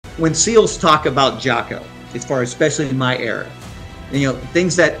when SEALs talk about Jocko, as far as especially in my era,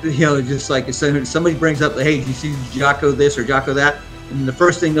 things that, just like somebody brings up, hey, do you see Jocko this or Jocko that? And the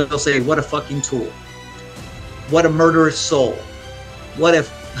first thing they'll say, what a fucking tool. What a murderous soul. What a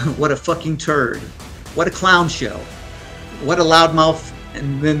fucking turd. What a clown show. What a loudmouth.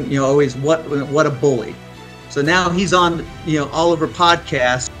 And then, always what a bully. So now he's on, all over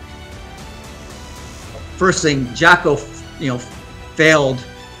podcasts. First thing, Jocko, failed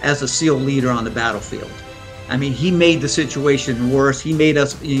as a SEAL leader on the battlefield. I mean, he made the situation worse. He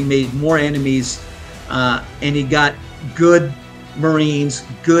made more enemies, and he got good Marines,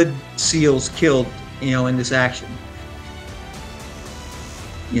 good SEALs killed, in this action.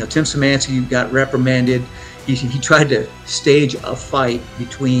 Tim Szymanski got reprimanded. He tried to stage a fight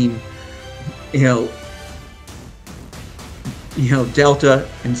between, Delta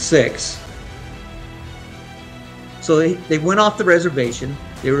and 6. So they went off the reservation.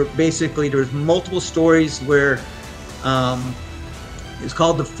 They were basically, there was multiple stories where it's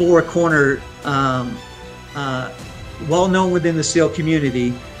called the Four Corner, well known within the SEAL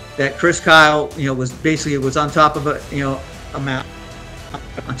community, that Chris Kyle, was on top of a mountain,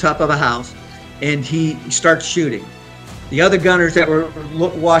 on top of a house, and he starts shooting. The other gunners that were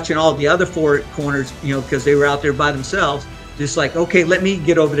watching all the other four corners, because they were out there by themselves, just like, okay, let me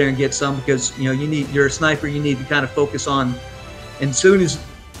get over there and get some, because you're a sniper, you need to kind of focus on. And as soon as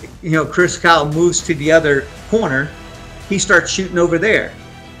Chris Kyle moves to the other corner, he starts shooting over there.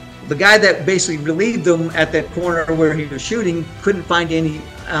 The guy that basically relieved him at that corner where he was shooting couldn't find any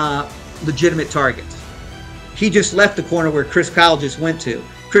legitimate targets. He just left the corner where Chris Kyle just went to.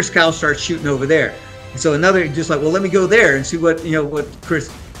 Chris Kyle starts shooting over there. So another, just like, well, let me go there and see what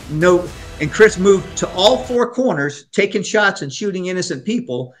Chris. And Chris moved to all four corners, taking shots and shooting innocent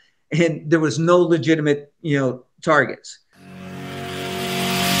people, and there was no legitimate targets.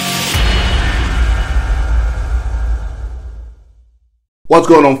 What's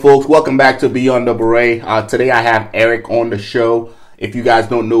going on, folks? Welcome back to Beyond the Beret. Today I have Eric on the show. If you guys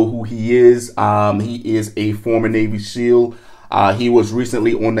don't know who he is a former Navy SEAL. He was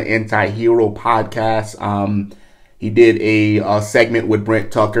recently on the Anti-Hero podcast. He did a segment with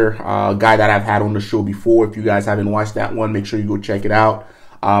Brent Tucker, a guy that I've had on the show before. If you guys haven't watched that one, make sure you go check it out.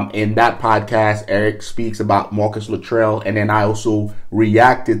 In that podcast, Eric speaks about Marcus Luttrell, and then I also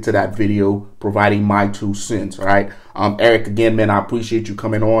reacted to that video, providing my 2 cents, right? Eric, again, man, I appreciate you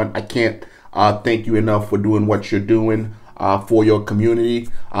coming on. I can't thank you enough for doing what you're doing for your community.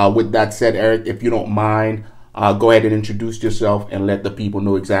 With that said, Eric, if you don't mind, go ahead and introduce yourself and let the people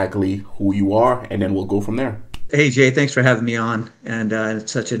know exactly who you are, and then we'll go from there. Hey, Jay, thanks for having me on. And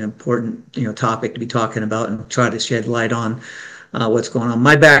it's such an important topic to be talking about and try to shed light on what's going on.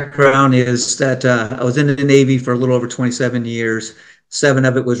 My background is that I was in the Navy for a little over 27 years. 7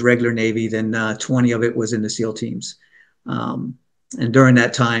 of it was regular Navy, then 20 of it was in the SEAL teams. And during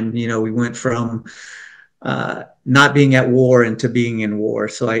that time, we went from not being at war into being in war.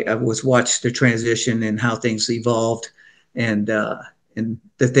 So I was watched the transition and how things evolved, and the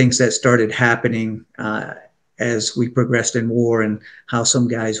things that started happening as we progressed in war, and how some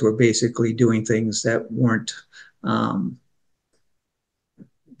guys were basically doing things that weren't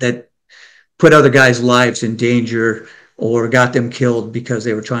that put other guys' lives in danger or got them killed because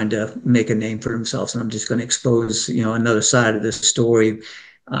they were trying to make a name for themselves. And I'm just going to expose, another side of this story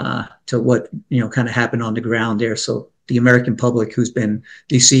to what, kind of happened on the ground there. So the American public who's been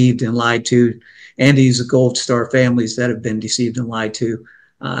deceived and lied to, and these Gold Star families that have been deceived and lied to,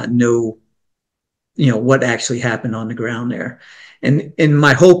 know, what actually happened on the ground there. And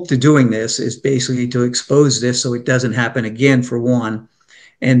my hope to doing this is basically to expose this so it doesn't happen again, for one,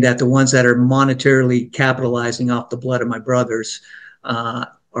 and that the ones that are monetarily capitalizing off the blood of my brothers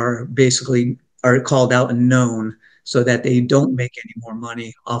are called out and known, so that they don't make any more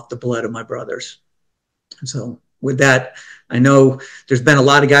money off the blood of my brothers. So with that, I know there's been a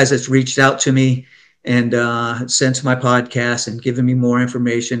lot of guys that's reached out to me and since my podcast and given me more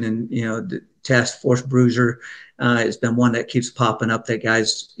information. And, the Task Force Bruiser has been one that keeps popping up, that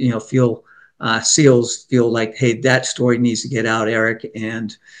guys, SEALs feel like, hey, that story needs to get out, Eric.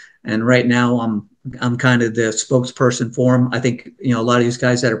 And right now I'm kind of the spokesperson for them. I think, a lot of these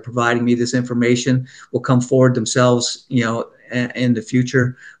guys that are providing me this information will come forward themselves, in the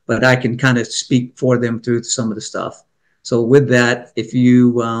future, but I can kind of speak for them through some of the stuff. So with that, if you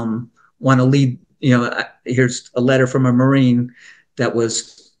want to lead, here's a letter from a Marine that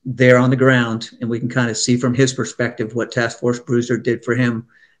was there on the ground, and we can kind of see from his perspective what Task Force Bruiser did for him.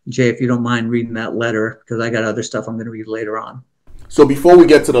 Jay, if you don't mind reading that letter, because I got other stuff I'm going to read later on. So before we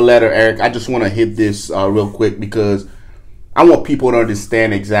get to the letter, Eric, I just want to hit this real quick, because I want people to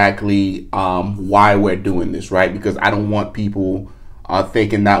understand exactly why we're doing this, right? Because I don't want people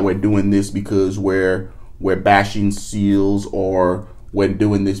thinking that we're doing this because we're bashing SEALs, or we're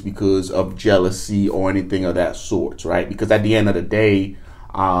doing this because of jealousy or anything of that sort, right? Because at the end of the day,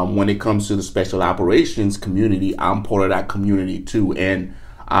 when it comes to the special operations community, I'm part of that community too, and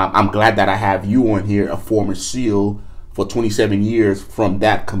I'm glad that I have you on here, a former SEAL for 27 years from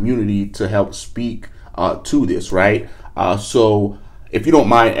that community, to help speak to this, right? So if you don't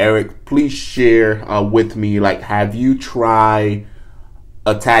mind, Eric, please share with me, like, have you tried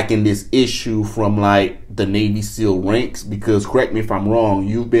attacking this issue from like the Navy SEAL ranks? Because correct me if I'm wrong,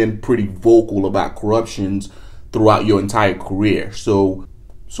 you've been pretty vocal about corruptions throughout your entire career. So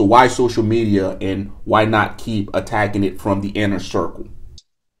why social media, and why not keep attacking it from the inner circle?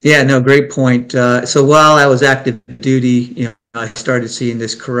 Yeah, no, great point. So while I was active duty, I started seeing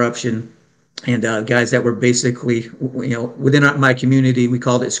this corruption, and guys that were basically, within my community, we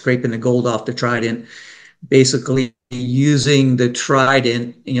called it scraping the gold off the trident, basically using the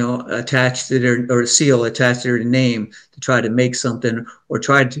trident, attached to their, or seal attached to their name to try to make something, or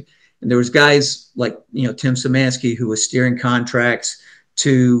tried to. And there was guys like, Tim Szymanski, who was steering contracts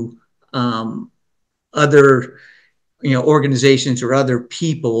to other, organizations or other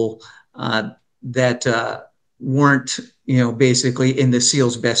people that weren't, basically in the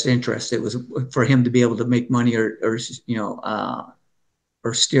SEAL's best interest. It was for him to be able to make money, or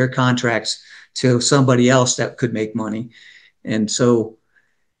steer contracts to somebody else that could make money. And so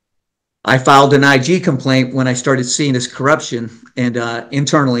I filed an IG complaint when I started seeing this corruption, and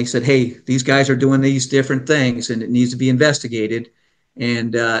internally said, hey, these guys are doing these different things and it needs to be investigated.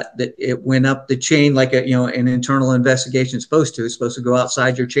 And that it went up the chain like an internal investigation is supposed to. It's supposed to go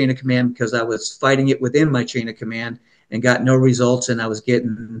outside your chain of command, because I was fighting it within my chain of command and got no results, and I was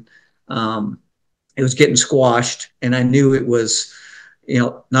getting it was getting squashed, and I knew it was,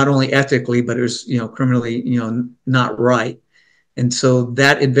 not only ethically, but it was, criminally, not right. And so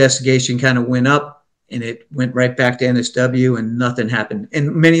that investigation kind of went up, and it went right back to NSW, and nothing happened.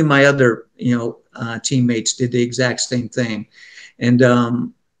 And many of my other, teammates did the exact same thing. And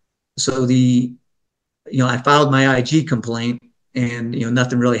so I filed my IG complaint, and,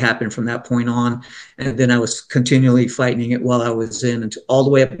 nothing really happened from that point on. And then I was continually fighting it while I was in, until, all the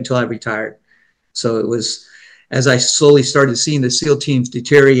way up until I retired. So it was, as I slowly started seeing the SEAL teams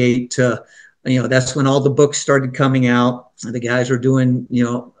deteriorate, that's when all the books started coming out. The guys were doing,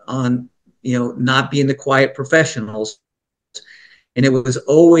 on, not being the quiet professionals. And it was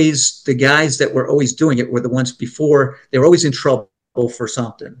always the guys that were always doing it were the ones before, they were always in trouble for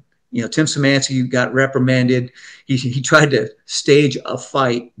something. Tim Szymanski got reprimanded. He tried to stage a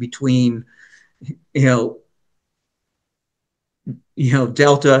fight between, Delta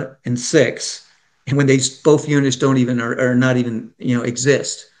and 6. And when both units don't even, are not even,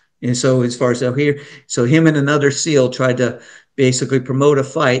 exist. And so as far as out here, so him and another SEAL tried to basically promote a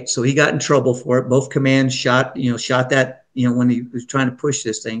fight. So he got in trouble for it. Both commands shot that, when he was trying to push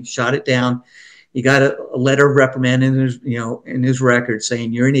this thing, shot it down. He got a letter of reprimand in his, in his record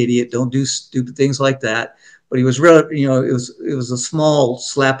saying, you're an idiot. Don't do stupid things like that. But he was really, it was a small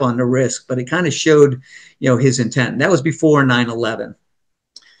slap on the wrist, but it kind of showed, his intent. And that was before 9/11.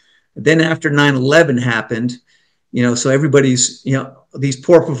 Then after 9/11 happened, so everybody's, these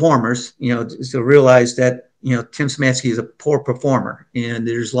poor performers, to realize that, Tim Szymanski is a poor performer, and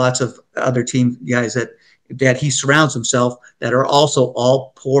there's lots of other team guys that he surrounds himself that are also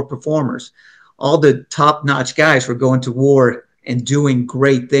all poor performers. All the top-notch guys were going to war and doing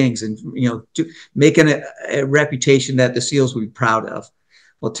great things, and making a reputation that the SEALs would be proud of.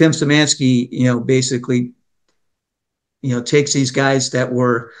 Well, Tim Szymanski, basically, takes these guys that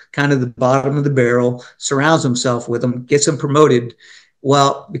were kind of the bottom of the barrel, surrounds himself with them, gets them promoted.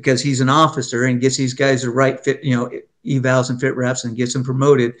 Well, because he's an officer, and gets these guys the right fit, evals and fit reps, and gets them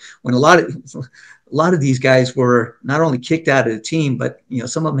promoted. When a lot of these guys were not only kicked out of the team, but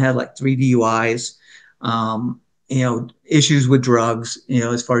some of them had like 3 DUIs, issues with drugs.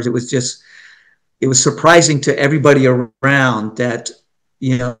 As far as it was surprising to everybody around that,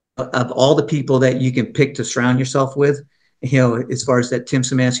 of all the people that you can pick to surround yourself with, as far as that, Tim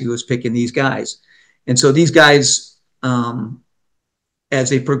Szymanski was picking these guys. And so these guys, as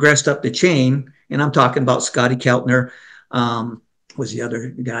they progressed up the chain, and I'm talking about Scotty Keltner, was the other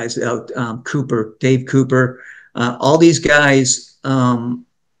guys, Cooper, Dave Cooper, all these guys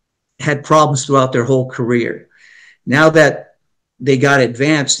had problems throughout their whole career. Now that they got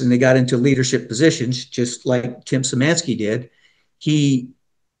advanced and they got into leadership positions, just like Tim Szymanski did, he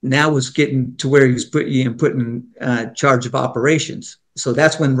now was getting to where he was put in charge of operations. So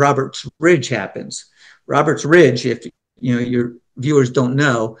that's when Roberts Ridge happens. Roberts Ridge, if your viewers don't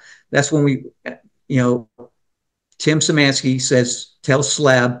know, that's when we, Tim Szymanski says, tell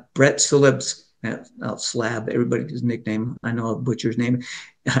Slab, Brett Slibs, Slab, everybody's nickname. I know a butcher's name.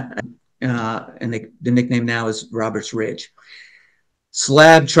 And the nickname now is Roberts Ridge.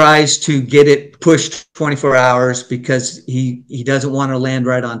 Slab tries to get it pushed 24 hours because he doesn't want to land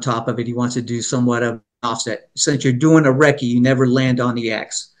right on top of it. He wants to do somewhat of an offset. Since you're doing a recce, you never land on the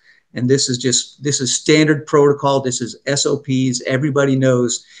X. And this is standard protocol. This is SOPs. Everybody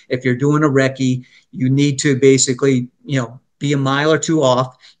knows if you're doing a recce, you need to basically, be a mile or two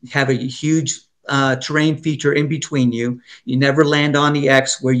off, have a huge terrain feature in between you. You never land on the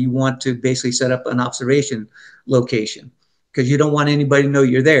X where you want to basically set up an observation location because you don't want anybody to know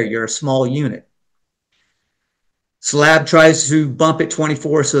you're there. You're a small unit. Slab tries to bump it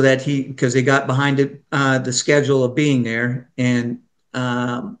 24 so that because they got behind it, the schedule of being there. And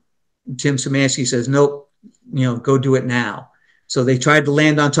Tim Szymanski says, nope, go do it now. So they tried to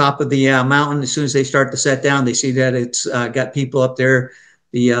land on top of the mountain. As soon as they start to set down, they see that it's got people up there.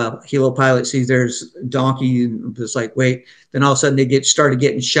 The helo pilot sees there's donkey and it's like, wait. Then all of a sudden they started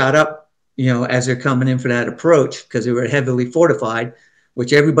getting shot up, as they're coming in for that approach because they were heavily fortified,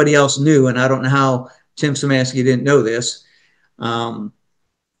 which everybody else knew. And I don't know how Tim Szymanski didn't know this.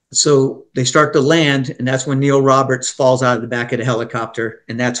 So they start to land, and that's when Neil Roberts falls out of the back of the helicopter.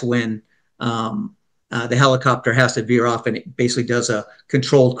 And that's when the helicopter has to veer off, and it basically does a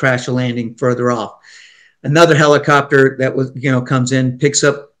controlled crash landing further off. Another helicopter that was, comes in, picks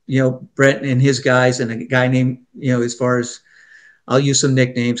up, Brent and his guys, and a guy named, as far as I'll use some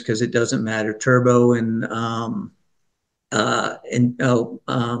nicknames because it doesn't matter, Turbo and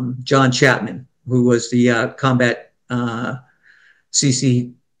John Chapman, who was the combat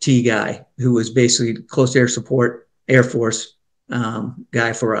CCT guy, who was basically close air support Air Force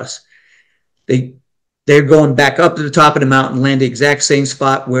guy for us. They're going back up to the top of the mountain, land the exact same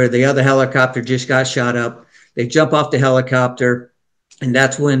spot where the other helicopter just got shot up. They jump off the helicopter, and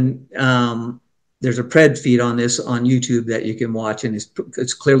that's when there's a pred feed on this on YouTube that you can watch, and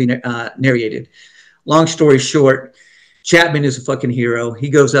it's clearly narrated. Long story short, Chapman is a fucking hero. He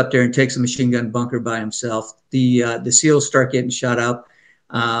goes up there and takes a machine gun bunker by himself. The SEALs start getting shot up.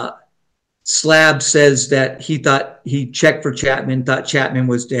 Slab says that he thought he checked for Chapman, thought Chapman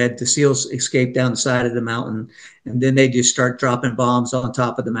was dead. The SEALs escaped down the side of the mountain, and then they just start dropping bombs on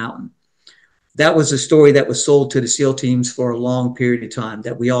top of the mountain. That was a story that was sold to the SEAL teams for a long period of time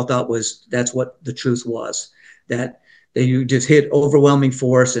that we all thought that's what the truth was, that they just hit overwhelming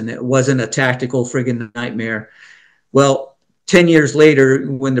force and it wasn't a tactical friggin' nightmare. Well, 10 years later,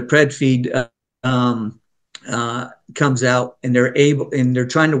 when the pred feed comes out, and they're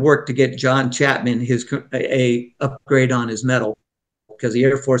trying to work to get John Chapman a upgrade on his medal because the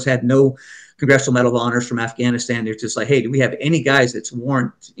Air Force had no Congressional Medal of Honors from Afghanistan. They're just like, hey, do we have any guys that's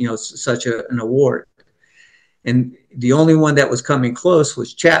warrant such an award? And the only one that was coming close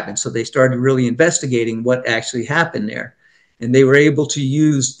was Chapman. So they started really investigating what actually happened there. And they were able to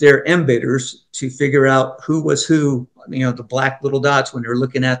use their embitters to figure out who was who, the black little dots when they're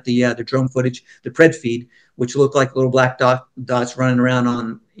looking at the drone footage, the pred feed, which looked like little black dots running around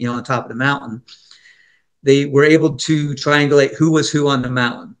on top of the mountain. They were able to triangulate who was who on the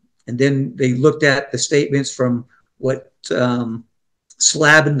mountain. And then they looked at the statements from what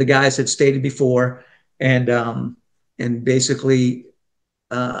Slab and the guys had stated before, and basically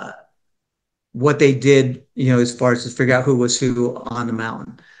what they did, as far as to figure out who was who on the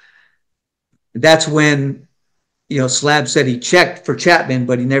mountain. That's when, Slab said he checked for Chapman,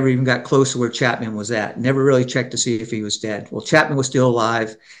 but he never even got close to where Chapman was at. Never really checked to see if he was dead. Well, Chapman was still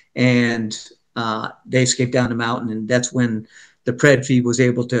alive, and they escaped down the mountain, and that's when the pred feed was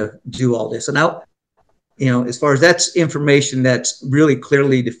able to do all this. And now, as far as that's information that's really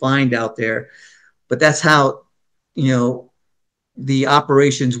clearly defined out there, but that's how, the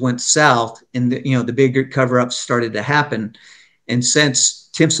operations went south, and the bigger cover-ups started to happen. And since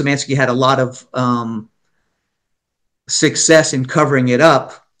Tim Szymanski had a lot of success in covering it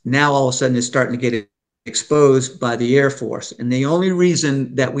up, now all of a sudden it's starting to get exposed by the Air Force. And the only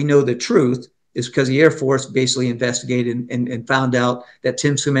reason that we know the truth is because the Air Force basically investigated and found out that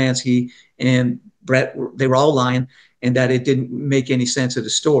Tim Szymanski and Brett, they were all lying, and that it didn't make any sense of the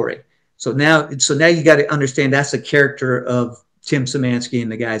story. So now you got to understand that's the character of Tim Szymanski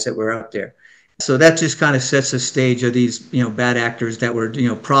and the guys that were up there. So that just kind of sets the stage of these, bad actors that were,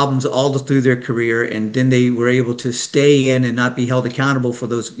 problems all through their career. And then they were able to stay in and not be held accountable for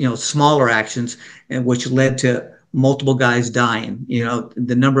those, smaller actions, and which led to multiple guys dying.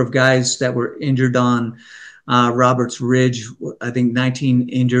 The number of guys that were injured on Roberts Ridge, I think 19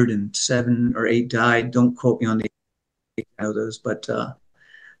 injured and 7 or 8 died. Don't quote me on the those, but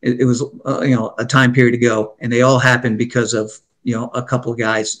it was a time period ago, and they all happened because of a couple of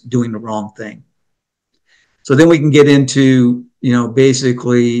guys doing the wrong thing. So then we can get into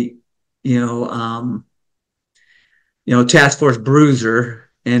basically Task Force Bruiser,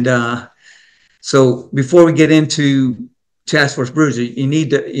 and so before we get into Task Force Bruiser, you need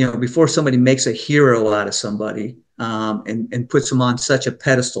to before somebody makes a hero out of somebody, and puts them on such a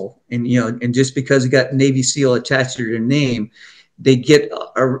pedestal, and just because you got Navy SEAL attached to their name, they get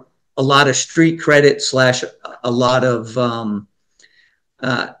a lot of street credit slash a lot of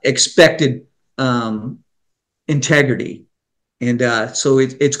expected integrity. And so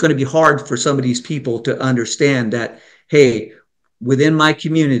it's going to be hard for some of these people to understand that, hey, within my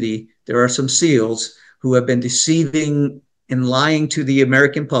community, there are some SEALs who have been deceiving and lying to the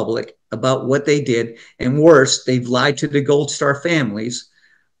American public about what they did. And worse, they've lied to the Gold Star families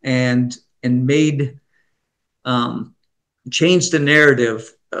and made changed the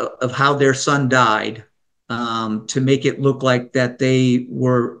narrative of how their son died, to make it look like that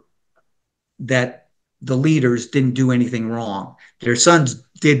that the leaders didn't do anything wrong. Their sons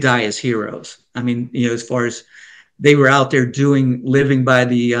did die as heroes. I mean, as far as they were out there living by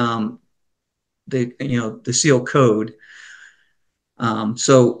the SEAL code.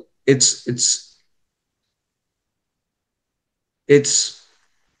 So it's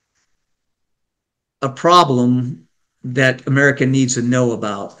a problem that America needs to know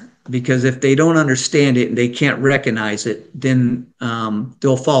about, because if they don't understand it and they can't recognize it, then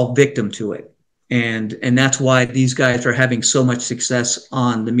they'll fall victim to it. And that's why these guys are having so much success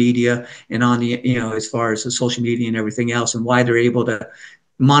on the media and on the, as far as the social media and everything else, and why they're able to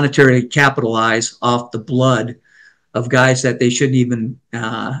monetarily capitalize off the blood of guys that they shouldn't even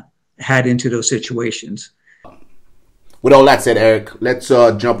had into those situations. With all that said, Eric, let's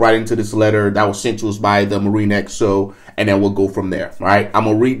jump right into this letter that was sent to us by the Marine XO, and then we'll go from there. All right, I'm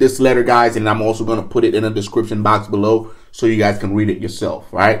going to read this letter, guys, and I'm also going to put it in the description box below so you guys can read it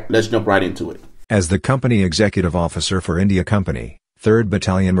yourself. All right, let's jump right into it. As the company executive officer for India Company, 3rd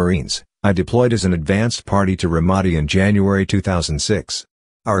Battalion Marines, I deployed as an advanced party to Ramadi in January 2006.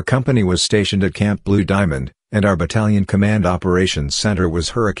 Our company was stationed at Camp Blue Diamond, and our Battalion Command Operations Center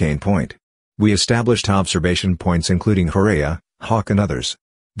was Hurricane Point. We established observation points including Horea, Hawk and others.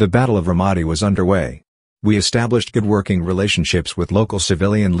 The Battle of Ramadi was underway. We established good working relationships with local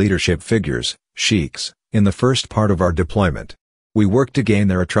civilian leadership figures, sheiks, in the first part of our deployment. We worked to gain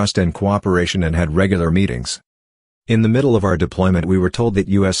their trust and cooperation and had regular meetings. In the middle of our deployment we were told that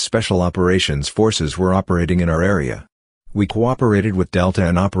US Special Operations Forces were operating in our area. We cooperated with Delta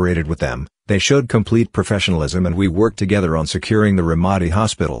and operated with them. They showed complete professionalism and we worked together on securing the Ramadi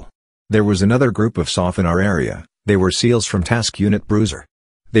Hospital. There was another group of SOF in our area. They were SEALs from Task Unit Bruiser.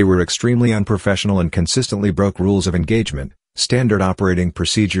 They were extremely unprofessional and consistently broke rules of engagement, standard operating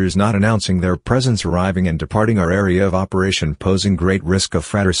procedures, not announcing their presence, arriving and departing our area of operation, posing great risk of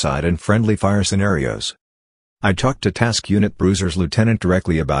fratricide and friendly fire scenarios. I talked to Task Unit Bruiser's lieutenant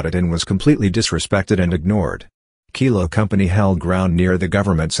directly about it and was completely disrespected and ignored. Kilo Company held ground near the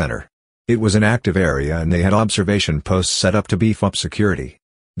government center. It was an active area and they had observation posts set up to beef up security.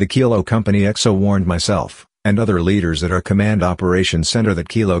 The Kilo Company XO warned myself, and other leaders at our Command Operations Center that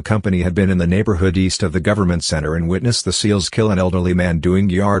Kilo Company had been in the neighborhood east of the government center and witnessed the SEALs kill an elderly man doing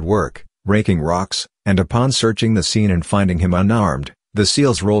yard work, raking rocks, and upon searching the scene and finding him unarmed, the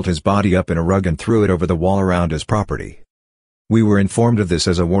SEALs rolled his body up in a rug and threw it over the wall around his property. We were informed of this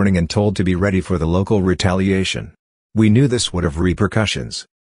as a warning and told to be ready for the local retaliation. We knew this would have repercussions.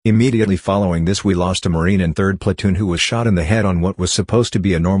 Immediately following this we lost a Marine in 3rd Platoon who was shot in the head on what was supposed to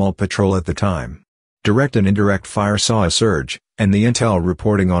be a normal patrol at the time. Direct and indirect fire saw a surge, and the intel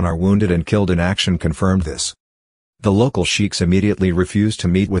reporting on our wounded and killed in action confirmed this. The local sheiks immediately refused to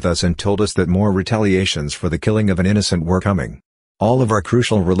meet with us and told us that more retaliations for the killing of an innocent were coming. All of our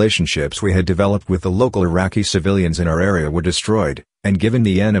crucial relationships we had developed with the local Iraqi civilians in our area were destroyed, and given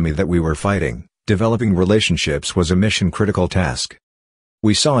the enemy that we were fighting, developing relationships was a mission-critical task.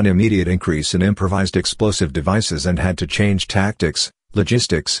 We saw an immediate increase in improvised explosive devices and had to change tactics,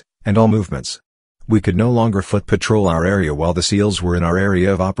 logistics, and all movements. We could no longer foot patrol our area while the SEALs were in our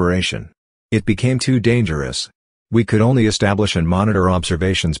area of operation. It became too dangerous. We could only establish and monitor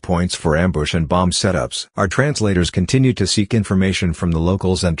observations points for ambush and bomb setups. Our translators continued to seek information from the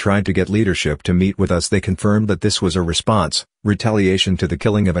locals and tried to get leadership to meet with us. They confirmed that this was a retaliation to the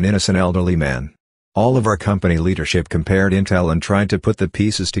killing of an innocent elderly man. All of our company leadership compared intel and tried to put the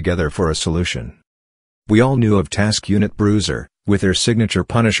pieces together for a solution. We all knew of Task Unit Bruiser, with their signature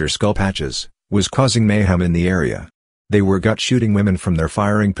Punisher skull patches, was causing mayhem in the area. They were gut-shooting women from their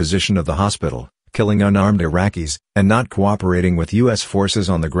firing position of the hospital, killing unarmed Iraqis, and not cooperating with U.S. forces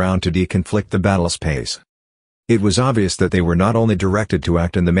on the ground to deconflict the battle space. It was obvious that they were not only directed to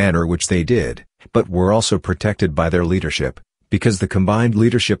act in the manner which they did, but were also protected by their leadership, because the combined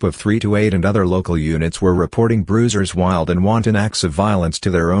leadership of 328 and other local units were reporting Bruiser's wild and wanton acts of violence to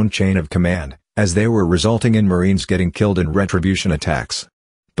their own chain of command, as they were resulting in Marines getting killed in retribution attacks.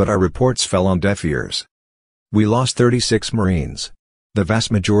 But our reports fell on deaf ears. We lost 36 Marines. The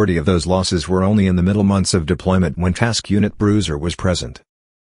vast majority of those losses were only in the middle months of deployment when Task Unit Bruiser was present.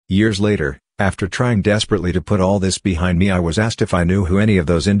 Years later, after trying desperately to put all this behind me, I was asked if I knew who any of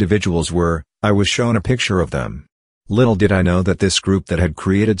those individuals were. I was shown a picture of them. Little did I know that this group that had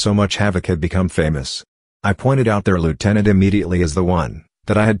created so much havoc had become famous. I pointed out their lieutenant immediately as the one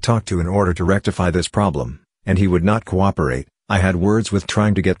that I had talked to in order to rectify this problem, and he would not cooperate. I had words with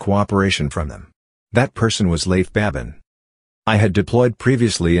trying to get cooperation from them. That person was Leif Babin. I had deployed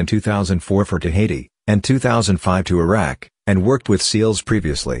previously in 2004 to Haiti, and 2005 to Iraq, and worked with SEALs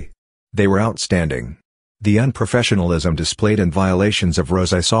previously. They were outstanding. The unprofessionalism displayed and violations of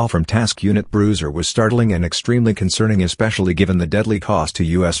rules I saw from Task Unit Bruiser was startling and extremely concerning, especially given the deadly cost to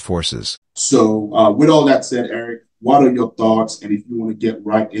U.S. forces. So with all that said, Eric, what are your thoughts? And if you want to get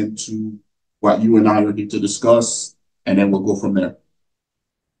right into what you and I are here to discuss, and then we'll go from there.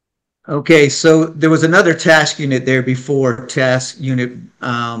 Okay, so there was another task unit there before Task Unit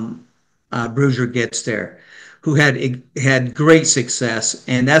Bruiser gets there, who had great success,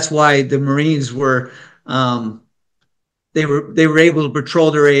 and that's why the Marines were they were able to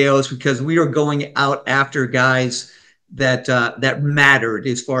patrol their AOs, because we were going out after guys that mattered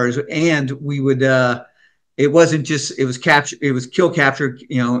as far as, and we would it wasn't just, it was capture, it was kill capture,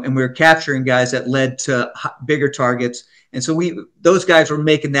 and we were capturing guys that led to bigger targets. And so those guys were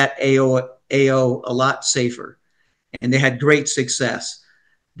making that AO a lot safer, and they had great success.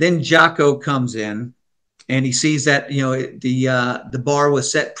 Then Jocko comes in, and he sees that the bar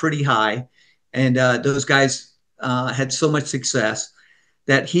was set pretty high, and those guys had so much success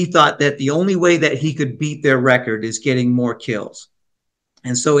that he thought that the only way that he could beat their record is getting more kills,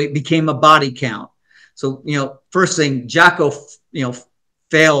 and so it became a body count. So first thing, Jocko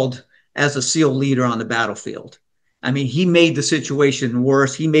failed as a SEAL leader on the battlefield. I mean, he made the situation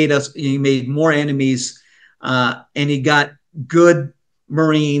worse. He made more enemies, and he got good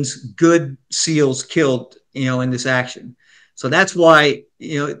Marines, good SEALs killed, in this action. So that's why,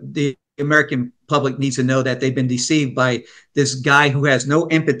 the American public needs to know that they've been deceived by this guy who has no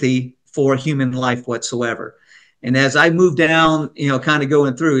empathy for human life whatsoever. And as I move down, kind of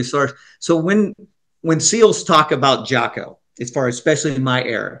going through, so when SEALs talk about Jocko, as far as, especially in my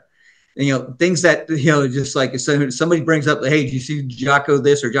era, things that, just like somebody brings up, hey, do you see Jocko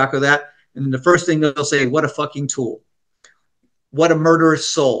this or Jocko that? And the first thing they'll say, what a fucking tool. What a murderous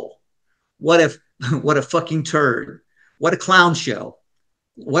soul. What a fucking turd. What a clown show.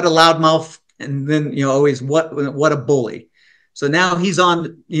 What a loudmouth. And then, always what a bully. So now he's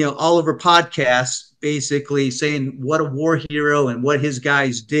on, all over podcasts, basically saying what a war hero and what his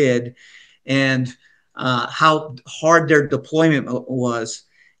guys did, and how hard their deployment was.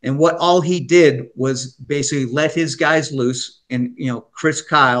 And what all he did was basically let his guys loose. And, Chris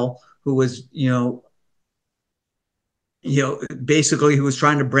Kyle, who was, basically who was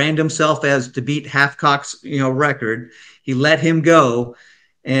trying to brand himself as to beat Halfcock's, record, he let him go.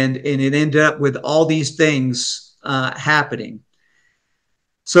 And it ended up with all these things happening.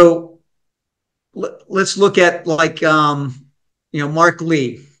 So let's look at Mark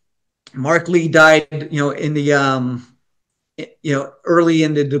Lee. Mark Lee died, in the, early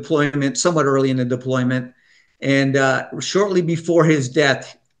in the deployment, somewhat early in the deployment. And shortly before his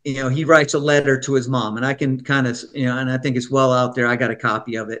death, he writes a letter to his mom, and I can kind of, and I think it's well out there. I got a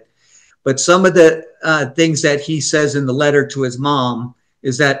copy of it. But some of the things that he says in the letter to his mom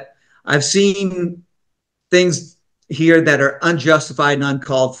is that I've seen things here that are unjustified and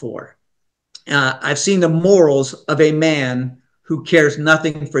uncalled for. I've seen the morals of a man who cares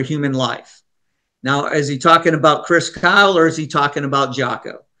nothing for human life. Now, is he talking about Chris Kyle, or is he talking about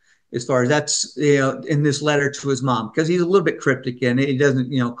Jocko? As far as that's, in this letter to his mom, because he's a little bit cryptic and he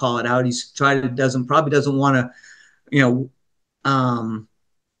doesn't, call it out. He's probably doesn't want to,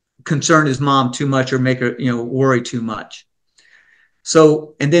 concern his mom too much or make her, worry too much.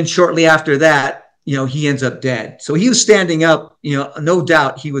 So, and then shortly after that, he ends up dead. So he was standing up, no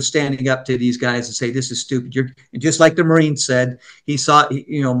doubt he was standing up to these guys and say, this is stupid. And just like the Marines said, he saw,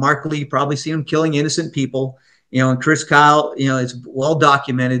 Mark Lee probably seen him killing innocent people, and Chris Kyle, it's well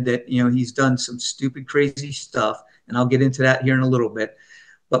documented that, he's done some stupid, crazy stuff. And I'll get into that here in a little bit.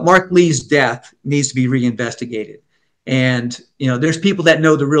 But Mark Lee's death needs to be reinvestigated. And, there's people that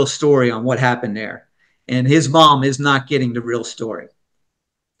know the real story on what happened there. And his mom is not getting the real story.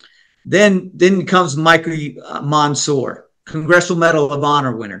 Then comes Michael Mansour, Congressional Medal of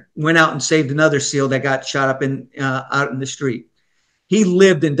Honor winner, went out and saved another SEAL that got shot up out in the street. He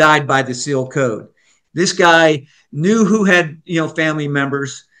lived and died by the SEAL code. This guy knew who had, family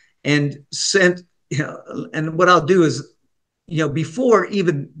members and sent, and what I'll do is, before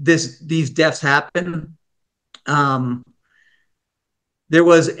even these deaths happen, there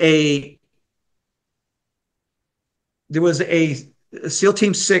was a SEAL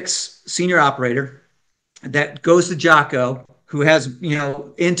Team 6 senior operator that goes to Jocko, who has,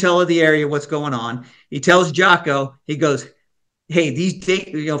 intel of the area, what's going on. He tells Jocko, he goes, hey,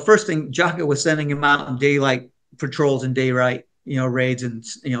 first thing, Jocko was sending him out on daylight patrols and daylight, raids and,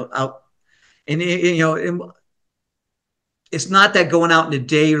 out. And, it's not that going out in the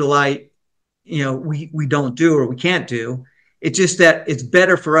daylight, we don't do or we can't do. It's just that it's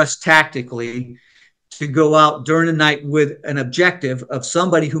better for us tactically to go out during the night with an objective of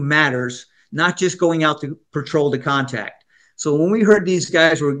somebody who matters, not just going out to patrol to contact. So when we heard these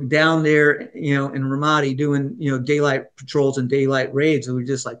guys were down there, in Ramadi doing, daylight patrols and daylight raids, we were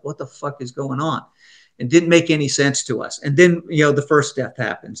just like, what the fuck is going on? It didn't make any sense to us. And then, the first death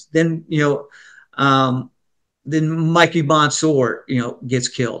happens. Then, then Mikey Mansour, gets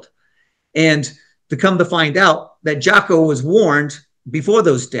killed. And to come to find out that Jocko was warned before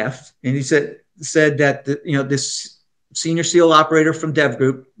those deaths, and he said that this senior SEAL operator from Dev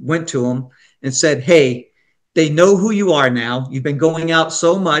Group went to him and said, hey, they know who you are now. You've been going out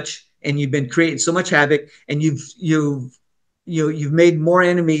so much and you've been creating so much havoc, and you've made more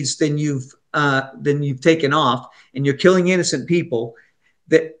enemies than you've taken off, and you're killing innocent people.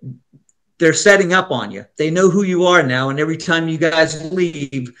 That they're setting up on you. They know who you are now, and every time you guys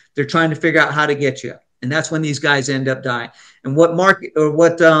leave, they're trying to figure out how to get you. And that's when these guys end up dying. And what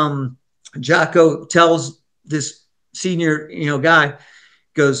Jocko tells this senior, guy,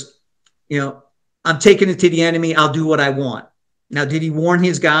 goes, I'm taking it to the enemy. I'll do what I want. Now, did he warn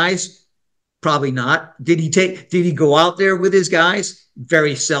his guys? Probably not. Did he go out there with his guys?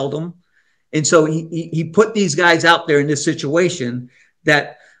 Very seldom. And so he put these guys out there in this situation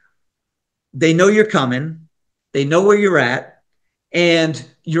that they know you're coming, they know where you're at, and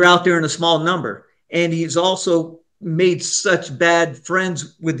you're out there in a small number. And he's also made such bad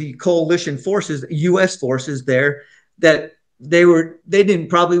friends with the coalition forces, US forces there, that they didn't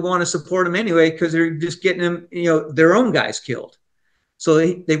probably want to support him anyway, because they're just getting them, their own guys killed. So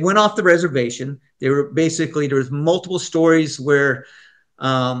they went off the reservation. There was multiple stories where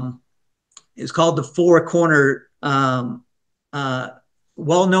it's called the Four Corner,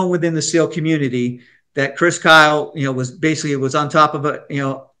 well known within the SEAL community, that Chris Kyle, was on top of a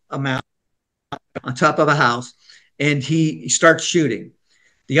mountain, on top of a house, and he starts shooting.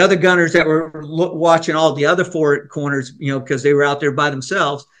 The other gunners that were watching all the other four corners, because they were out there by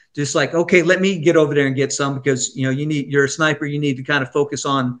themselves, just like, okay, let me get over there and get some, because you're a sniper, you need to kind of focus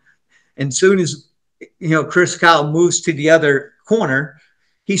on. And soon as Chris Kyle moves to the other corner,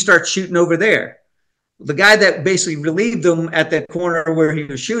 he starts shooting over there. The guy that basically relieved them at that corner where he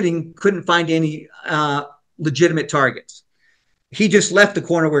was shooting couldn't find any legitimate targets. He just left the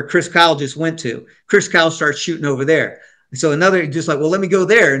corner where Chris Kyle just went to. Chris Kyle starts shooting over there. So another, just like, well, let me go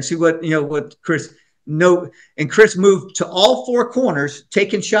there and see what Chris. No, and Chris moved to all four corners,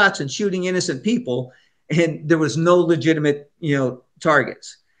 taking shots and shooting innocent people, and there was no legitimate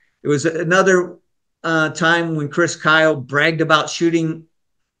targets. There was another time when Chris Kyle bragged about shooting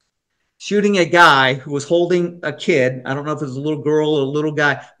a guy who was holding a kid. I don't know if it was a little girl or a little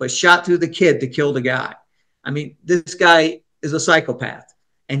guy, but shot through the kid to kill the guy. I mean, this guy is a psychopath,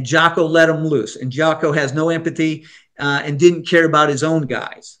 and Jocko let him loose, and Jocko has no empathy and didn't care about his own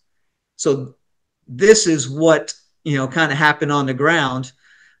guys. So this is what kind of happened on the ground,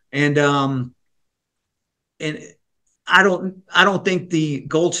 and I don't think the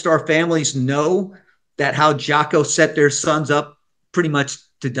Gold Star families know that how Jocko set their sons up pretty much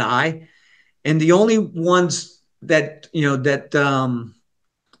to die. And the only ones that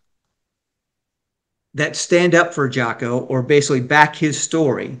that stand up for Jocko or basically back his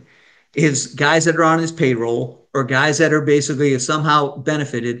story is guys that are on his payroll or guys that are basically somehow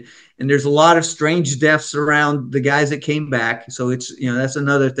benefited. And there's a lot of strange deaths around the guys that came back. So it's, that's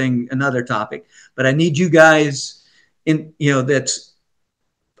another thing, another topic. But I need you guys that's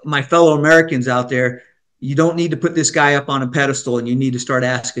my fellow Americans out there. You don't need to put this guy up on a pedestal, and you need to start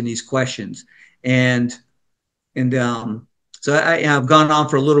asking these questions. So I've gone on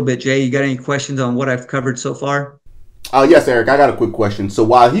for a little bit. Jay, you got any questions on what I've covered so far? Yes, Eric, I got a quick question. So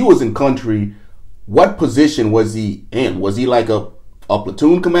while he was in country, what position was he in? Was he like a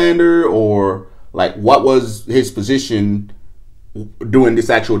platoon commander, or like what was his position during this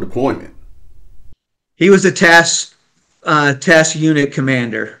actual deployment? He was a task unit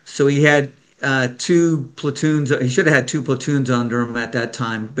commander. So he had two platoons. He should have had two platoons under him at that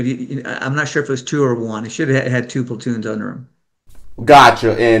time, but I'm not sure if it was two or one. He should have had two platoons under him.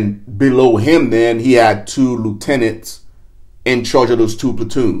 Gotcha. And below him, then he had two lieutenants in charge of those two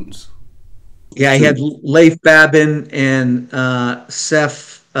platoons. Yeah, he had Leif Babin and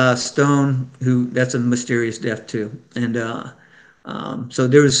Seth Stone, who that's a mysterious death too. And so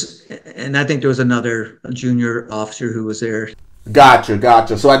there was, and I think there was another junior officer who was there. Gotcha,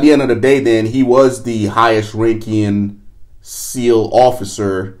 gotcha. So at the end of the day, then he was the highest ranking SEAL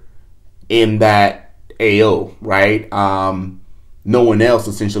officer in that AO, right? No one else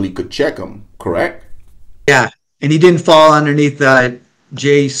essentially could check him, correct? Yeah, and he didn't fall underneath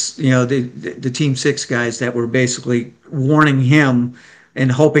Jace, the Team 6 guys that were basically warning him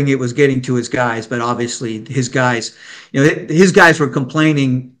and hoping it was getting to his guys. But obviously his guys, his guys were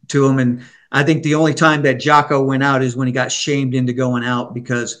complaining to him. And I think the only time that Jocko went out is when he got shamed into going out,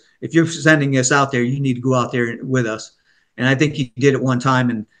 because if you're sending us out there, you need to go out there with us. And I think he did it one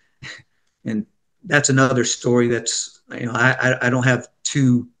time. And that's another story that's, I don't have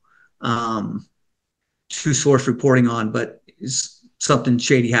two source reporting on, but something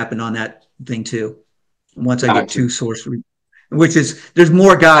shady happened on that thing too. Once I get two source, which is, there's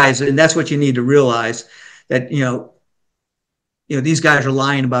more guys, and that's what you need to realize, that these guys are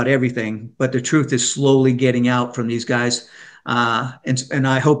lying about everything, but the truth is slowly getting out from these guys, and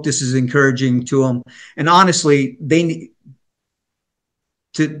I hope this is encouraging to them. And honestly, they need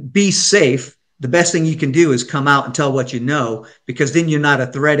to be safe. The best thing you can do is come out and tell what you know, because then you're not a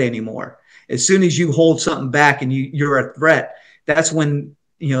threat anymore. As soon as you hold something back and you're a threat, that's when,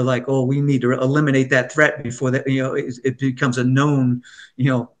 we need to eliminate that threat before that, it becomes a known,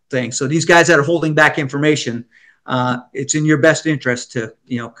 thing. So these guys that are holding back information, it's in your best interest to,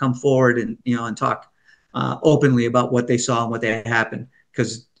 come forward and talk openly about what they saw and what they happened,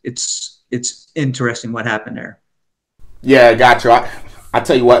 because it's interesting what happened there. Yeah, gotcha. I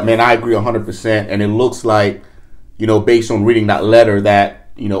tell you what, man, I agree 100%. And it looks like, based on reading that letter, that,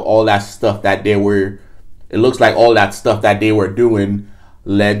 all that stuff that it looks like all that stuff that they were doing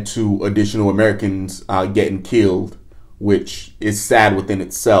led to additional Americans getting killed, which is sad within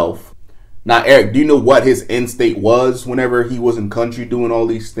itself. Now, Eric, do you know what his end state was whenever he was in country doing all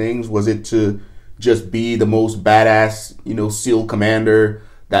these things? Was it to just be the most badass, SEAL commander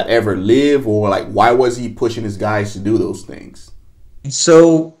that ever lived? Or like, why was he pushing his guys to do those things?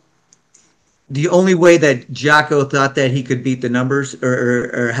 So the only way that Jocko thought that he could beat the numbers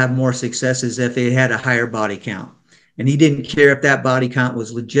or have more success is if they had a higher body count. And he didn't care if that body count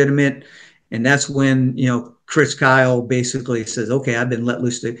was legitimate. And that's when, Chris Kyle basically says, okay, I've been let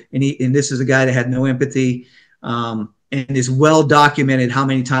loose. And this is a guy that had no empathy, and is well documented how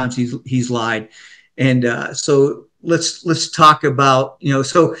many times he's lied. And so let's talk about,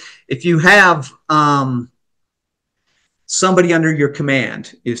 so if you have somebody under your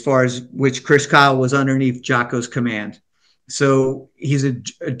command, as far as which Chris Kyle was underneath Jocko's command. So he's a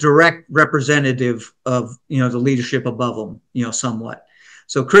direct representative of, the leadership above him, somewhat.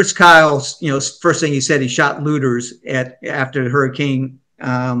 So Chris Kyle, first thing he said, he shot looters after Hurricane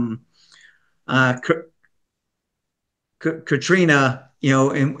Katrina,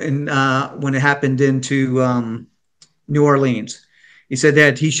 and when it happened into New Orleans. He said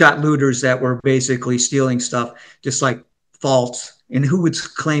that he shot looters that were basically stealing stuff, just like false. And who would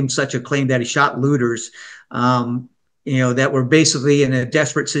claim such a claim that he shot looters, that were basically in a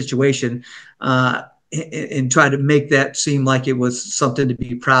desperate situation, and try to make that seem like it was something to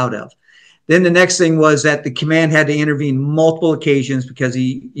be proud of. Then the next thing was that the command had to intervene multiple occasions because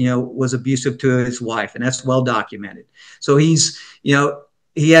he, was abusive to his wife, and that's well documented. So he's,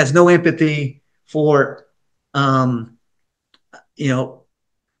 he has no empathy for, for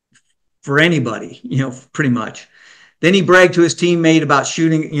anybody, pretty much. Then he bragged to his teammate about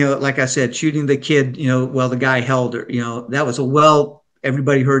shooting, like I said, shooting the kid, while the guy held her. That was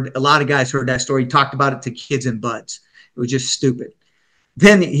everybody heard, a lot of guys heard that story. He talked about it to kids and buds. It was just stupid.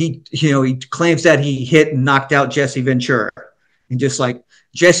 Then he claims that he hit and knocked out Jesse Ventura. And just like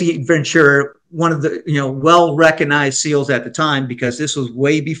Jesse Ventura, one of the, well-recognized SEALs at the time, because this was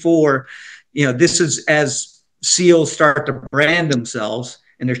way before, this is as SEALs start to brand themselves,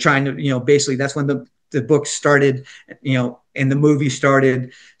 and they're trying to, basically that's when the book started, and the movie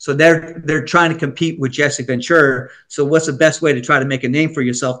started. So they're trying to compete with Jesse Ventura. So what's the best way to try to make a name for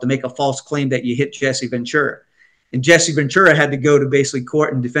yourself? To make a false claim that you hit Jesse Ventura. And Jesse Ventura had to go to basically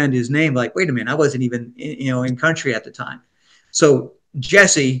court and defend his name. Like, wait a minute, I wasn't even, in country at the time. So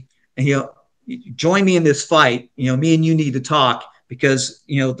Jesse, join me in this fight. Me and you need to talk because,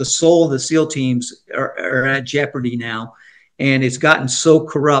 the soul of the SEAL teams are at jeopardy now. And it's gotten so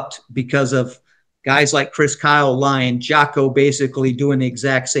corrupt because of guys like Chris Kyle lying, Jocko basically doing the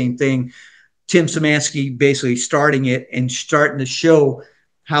exact same thing, Tim Szymanski basically starting it and starting to show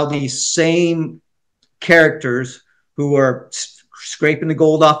how these same characters who are scraping the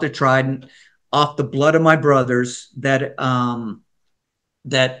gold off the trident, off the blood of my brothers, that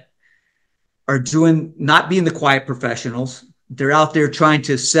that are doing, not being the quiet professionals. They're out there trying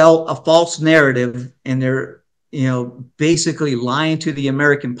to sell a false narrative, and they're basically lying to the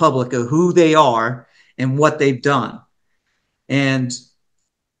American public of who they are and what they've done. And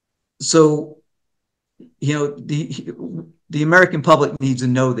so, the American public needs to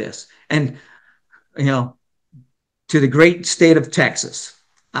know this. And to the great state of Texas,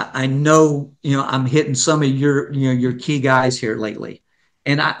 I know, I'm hitting some of your key guys here lately,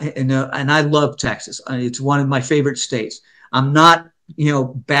 and I love Texas. It's one of my favorite states. I'm not,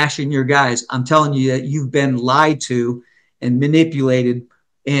 bashing your guys. I'm telling you that you've been lied to and manipulated,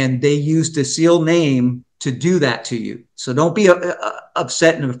 and they used the SEAL name to do that to you. So don't be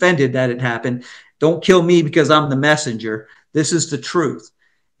upset and offended that it happened. Don't kill me because I'm the messenger. This is the truth.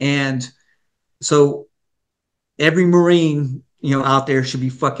 And so every Marine, out there should be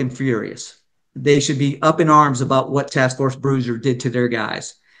fucking furious. They should be up in arms about what Task Force Bruiser did to their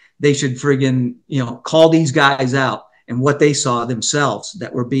guys. They should friggin', call these guys out and what they saw themselves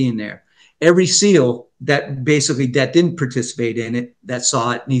that were being there. Every SEAL that didn't participate in it, that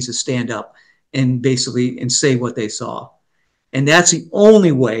saw it, needs to stand up and say what they saw. And that's the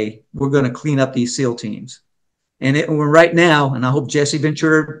only way we're going to clean up these SEAL teams. And we're right now, and I hope Jesse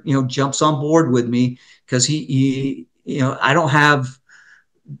Ventura, jumps on board with me, because he, I don't have,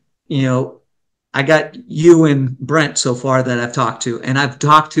 I got you and Brent so far that I've talked to, and I've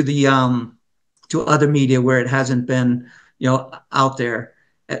talked to the to other media where it hasn't been, out there.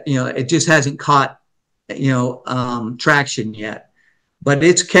 It just hasn't caught, traction yet, but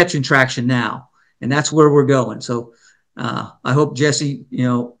it's catching traction now, and that's where we're going. So I hope Jesse,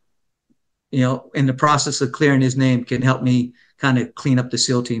 in the process of clearing his name, can help me kind of clean up the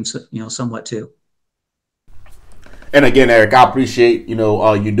SEAL team, somewhat too. And again, Eric, I appreciate,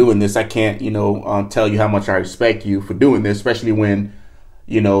 you doing this. I can't, tell you how much I respect you for doing this, especially when,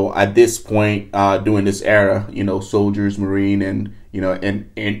 at this point, during this era, soldiers, Marine, and,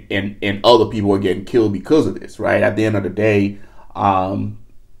 and other people are getting killed because of this, right? At the end of the day,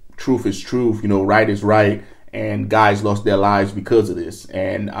 truth is truth, right is right. And guys lost their lives because of this.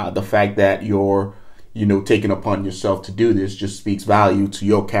 And the fact that you're, taking upon yourself to do this just speaks value to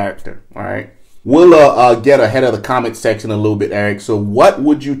your character. All right. We'll get ahead of the comment section a little bit, Eric. So what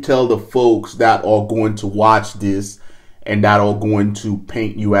would you tell the folks that are going to watch this and that are going to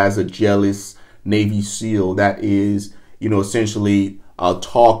paint you as a jealous Navy SEAL that is, essentially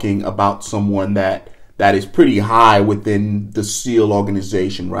talking about someone that is pretty high within the SEAL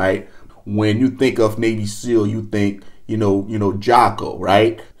organization, right? When you think of Navy SEAL, you think, Jocko,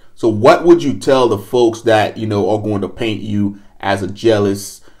 right? So what would you tell the folks that, are going to paint you as a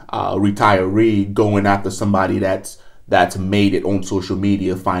jealous retiree going after somebody that's made it on social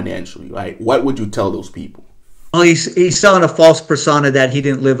media financially, right? What would you tell those people? Well, he's selling a false persona that he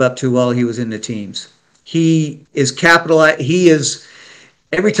didn't live up to while he was in the teams. He is capitalized. He is,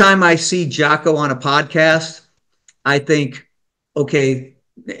 every time I see Jocko on a podcast, I think, okay,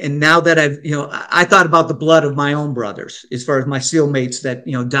 and now that I thought about the blood of my own brothers, as far as my SEAL mates that,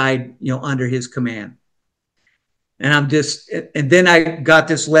 died, under his command. And then I got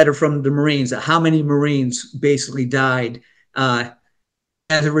this letter from the Marines, how many Marines basically died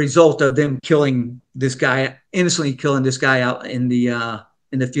as a result of them killing this guy, innocently killing this guy out in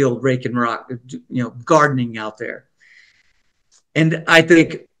the field, raking rock, gardening out there. And I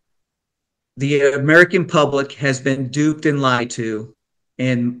think the American public has been duped and lied to,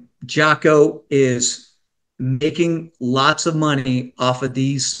 and Jocko is making lots of money off of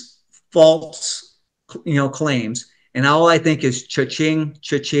these false, claims. And all I think is cha-ching,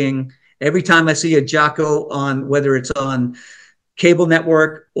 cha-ching. Every time I see a Jocko on, whether it's on cable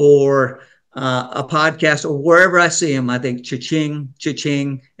network or a podcast or wherever I see him, I think cha-ching,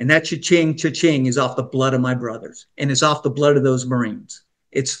 cha-ching. And that cha-ching, cha-ching is off the blood of my brothers. And it's off the blood of those Marines.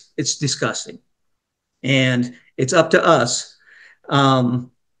 It's disgusting. And it's up to us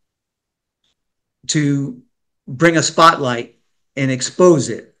to bring a spotlight and expose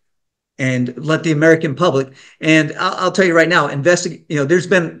it. and let the American public. And I'll tell you right now, investigate. There's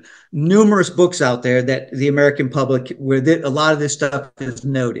been numerous books out there that the American public where a lot of this stuff is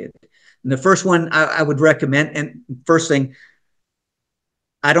noted. And the first one I would recommend, and first thing,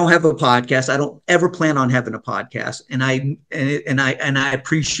 I don't have a podcast. I don't ever plan on having a podcast, and I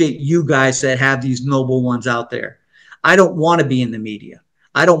appreciate you guys that have these noble ones out there. I don't want to be in the media.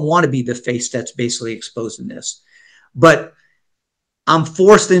 I don't want to be the face that's basically exposing this, but I'm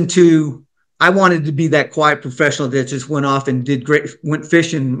forced into. I wanted to be that quiet professional that just went off and went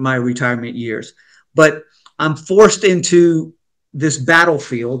fishing in my retirement years, but I'm forced into this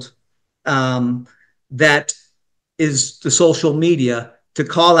battlefield that is the social media to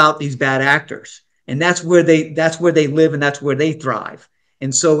call out these bad actors, and that's where they live and that's where they thrive.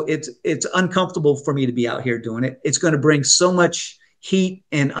 And so it's uncomfortable for me to be out here doing it. It's going to bring so much heat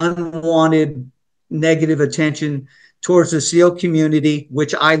and unwanted negative attention towards the SEAL community,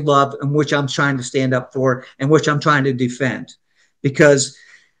 which I love and which I'm trying to stand up for and which I'm trying to defend, because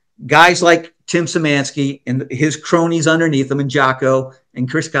guys like Tim Szymanski and his cronies underneath him and Jocko and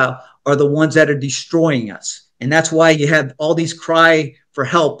Chris Kyle are the ones that are destroying us. And that's why you have all these cry for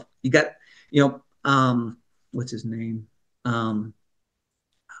help. You got, what's his name?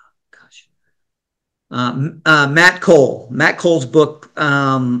 Matt Cole. Matt Cole's book,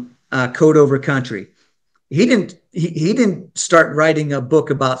 Code Over Country. He didn't start writing a book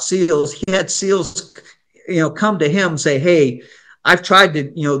about SEALs. He had SEALs, come to him and say, "Hey, I've tried to,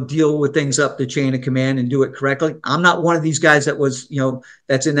 deal with things up the chain of command and do it correctly. I'm not one of these guys that was,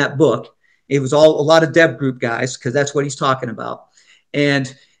 that's in that book. It was a lot of dev group guys, because that's what he's talking about.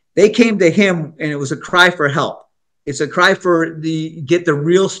 And they came to him, and it was a cry for help. It's a cry for get the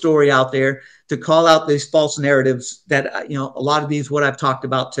real story out there, to call out these false narratives that, a lot of these, what I've talked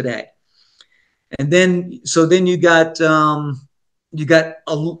about today. And then you got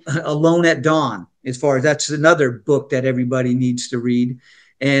Alone at Dawn, as far as that's another book that everybody needs to read.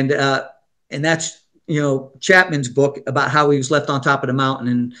 And that's, Chapman's book about how he was left on top of the mountain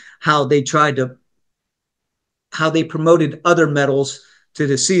and how they promoted other medals to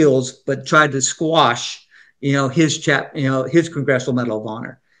the SEALs, but tried to squash, his Congressional Medal of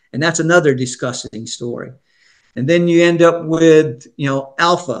Honor. And that's another disgusting story. And then you end up with,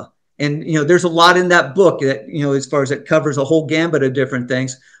 Alpha. And, there's a lot in that book that, as far as it covers a whole gambit of different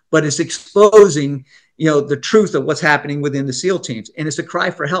things, but it's exposing, the truth of what's happening within the SEAL teams. And it's a cry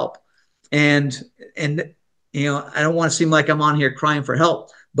for help. And I don't want to seem like I'm on here crying for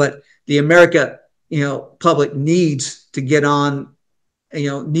help, but the America, public needs to get on,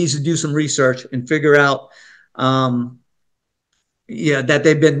 needs to do some research and figure out, that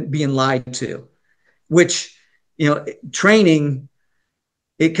they've been being lied to, which, training,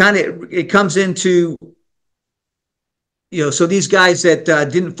 it comes into, so these guys that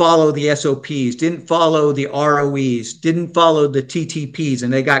didn't follow the SOPs, didn't follow the ROEs, didn't follow the TTPs,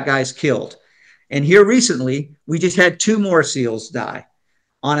 and they got guys killed. And here recently, we just had 2 more SEALs die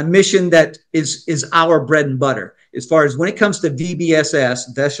on a mission that is our bread and butter. As far as when it comes to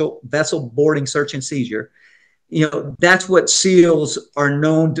VBSS, vessel boarding, search, and seizure, that's what SEALs are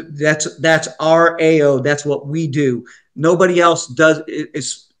known to. That's our AO. That's what we do. Nobody else does.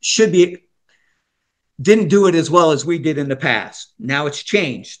 Didn't do it as well as we did in the past. Now it's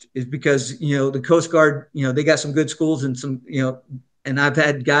changed. Is because, the Coast Guard, they got some good schools and some, and I've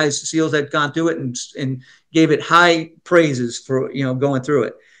had guys, SEALs that gone through it and gave it high praises for, going through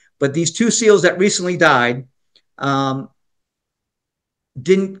it. But these 2 SEALs that recently died,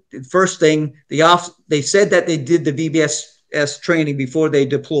 first thing, they said that they did the VBSS training before they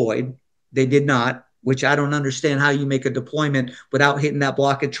deployed. They did not, which I don't understand how you make a deployment without hitting that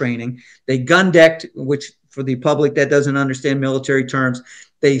block of training. They gun decked, which for the public that doesn't understand military terms,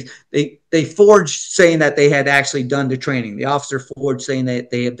 they forged saying that they had actually done the training. The officer forged saying that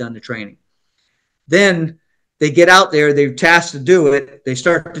they had done the training. Then they get out there, they're tasked to do it. They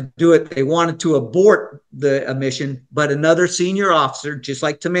start to do it. They wanted to abort the mission, but another senior officer, just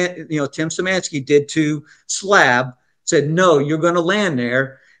like Tim Szymanski did to Slab, said, "No, you're going to land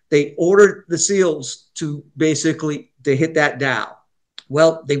there." They ordered the SEALs to basically to hit that dial.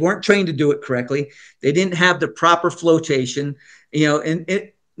 Well, they weren't trained to do it correctly. They didn't have the proper flotation,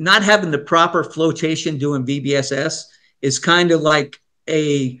 and not having the proper flotation doing VBSS is kind of like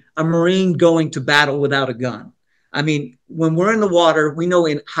a Marine going to battle without a gun. I mean, when we're in the water, we know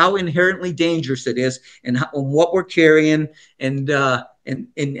how inherently dangerous it is, and what we're carrying, and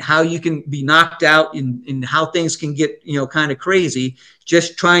how you can be knocked out, and how things can get, kind of crazy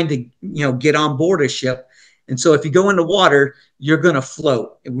just trying to, get on board a ship. And so if you go in the water, you're going to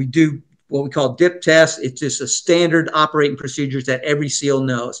float. And we do what we call dip test. It's just a standard operating procedures that every SEAL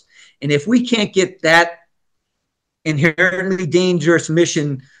knows. And if we can't get that inherently dangerous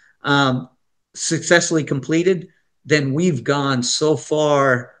mission successfully completed, then we've gone so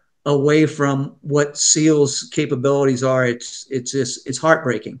far away from what SEALs capabilities are. It's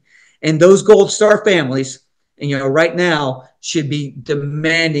heartbreaking. And those Gold Star families, and right now should be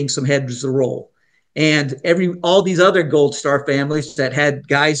demanding some heads to roll. And all these other Gold Star families that had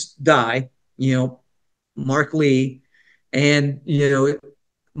guys die, Mark Lee and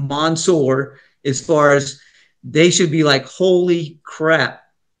Mansour, as far as they should be like, holy crap,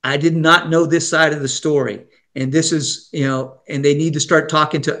 I did not know this side of the story. And this is, and they need to start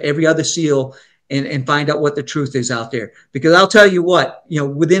talking to every other SEAL and find out what the truth is out there. Because I'll tell you what,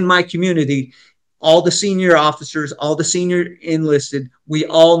 within my community, all the senior officers, all the senior enlisted, we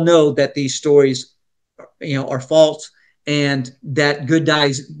all know that these stories, are false and that good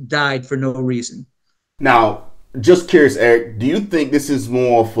guys died for no reason. Now, just curious, Eric, do you think this is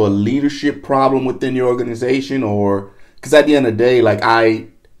more of a leadership problem within your organization, or because at the end of the day, like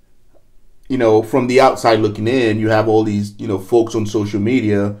from the outside looking in, you have all these, folks on social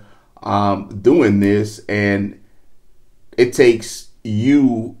media doing this, and it takes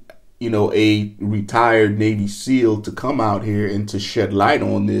you, a retired Navy SEAL to come out here and to shed light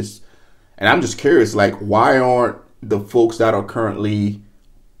on this. And I'm just curious, like, why aren't the folks that are currently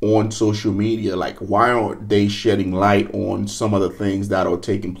on social media, like, why aren't they shedding light on some of the things that are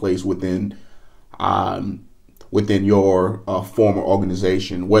taking place within your former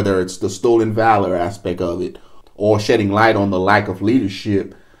organization, whether it's the stolen valor aspect of it, or shedding light on the lack of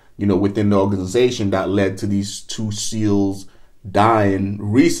leadership, within the organization that led to these 2 SEALs dying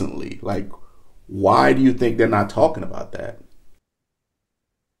recently? Like, why do you think they're not talking about that?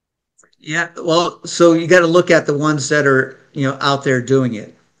 Yeah, well, so you got to look at the ones that are, out there doing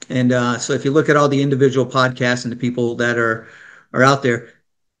it. And so if you look at all the individual podcasts and the people that are out there,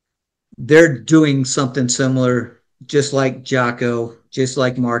 they're doing something similar, just like Jocko, just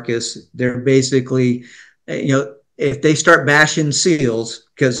like Marcus. They're basically, if they start bashing SEALs,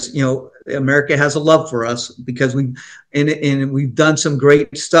 because, America has a love for us because we've done some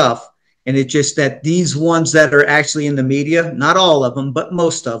great stuff. And it's just that these ones that are actually in the media, not all of them, but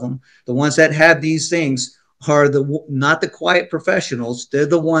most of them, the ones that have these things are not the quiet professionals. They're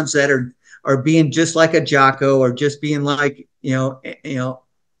the ones that are being just like a Jocko, or just being like,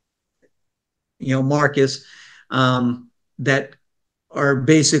 Marcus, that are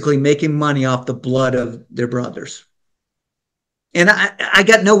basically making money off the blood of their brothers. And I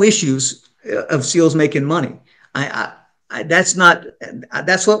got no issues of SEALs making money. That's not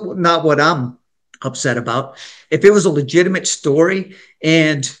what I'm upset about. If it was a legitimate story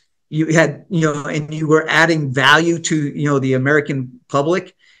and you had, and you were adding value to, the American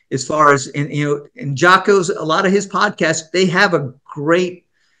public, as far as, and Jocko's, a lot of his podcasts, they have a great,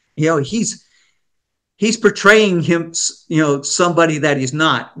 he's portraying him, somebody that he's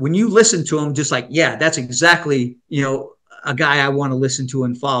not. When you listen to him, just like, yeah, that's exactly, a guy I want to listen to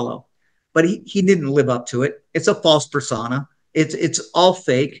and follow. But he didn't live up to it. It's a false persona. It's all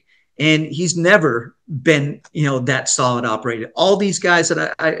fake. And he's never been, that solid operator. All these guys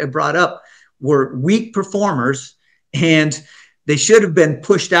that I brought up were weak performers, and they should have been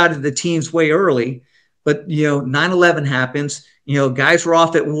pushed out of the teams way early. But, 9/11 happens. Guys were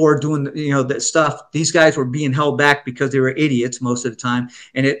off at war doing, that stuff. These guys were being held back because they were idiots most of the time.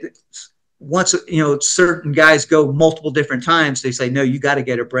 And once, certain guys go multiple different times, they say, no, you got to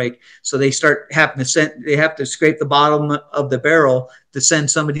get a break. So they start having they have to scrape the bottom of the barrel to send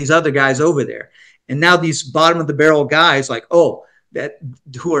some of these other guys over there. And now these bottom of the barrel guys, like, who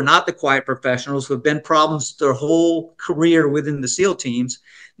are not the quiet professionals, who have been problems their whole career within the SEAL teams.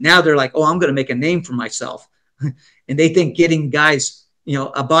 Now they're like, I'm going to make a name for myself. And they think getting guys,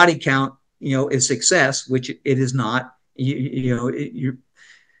 a body count, is success, which it is not. You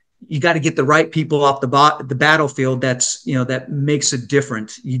got to get the right people off the battlefield. That's, that makes a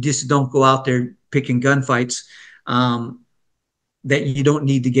difference. You just don't go out there picking gunfights that you don't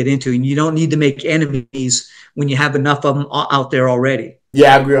need to get into, and you don't need to make enemies when you have enough of them out there already.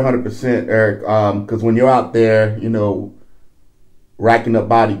 Yeah, I agree 100%, Eric. Because when you're out there, racking up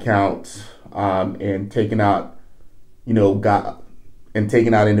body counts and taking out,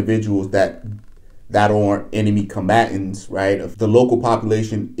 taking out individuals that aren't enemy combatants, right? If the local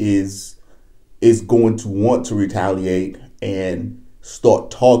population is going to want to retaliate and start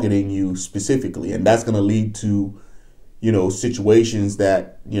targeting you specifically, and that's going to lead to, situations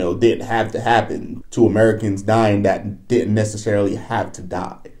that, didn't have to happen, to Americans dying that didn't necessarily have to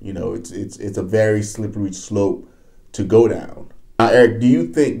die. It's a very slippery slope to go down. Eric, do you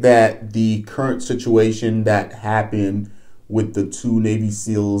think that the current situation that happened with the two Navy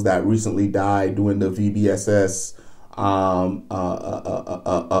SEALs that recently died during the VBSS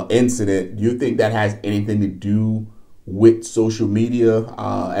incident, do you think that has anything to do with social media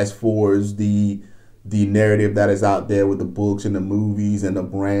as far as the narrative that is out there with the books and the movies and the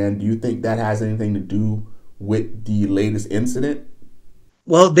brand? Do you think that has anything to do with the latest incident?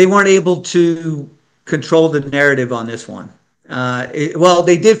 Well, they weren't able to control the narrative on this one. Well,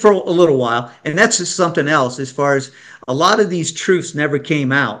 they did for a little while, and that's just something else. As far as a lot of these truths never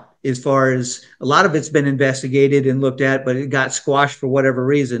came out. As far as a lot of it's been investigated and looked at, but it got squashed for whatever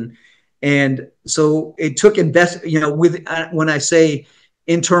reason. And so it took when I say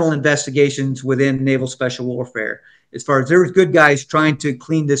internal investigations within Naval Special Warfare, as far as there was good guys trying to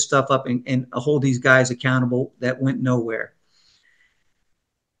clean this stuff up and hold these guys accountable, that went nowhere.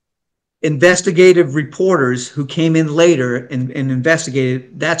 Investigative reporters who came in later and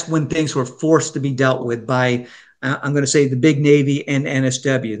investigated, that's when things were forced to be dealt with by, I'm going to say, the big Navy and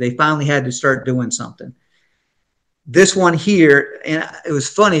NSW. They finally had to start doing something. This one here, and it was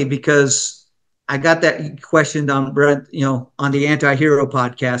funny because I got that questioned on on the Anti-Hero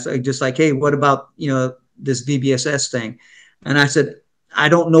podcast. I just like, hey, what about this VBSS thing? And I said, I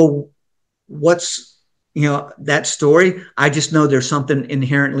don't know what's that story. I just know there's something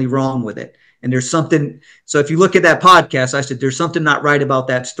inherently wrong with it. And there's something. So if you look at that podcast, I said, there's something not right about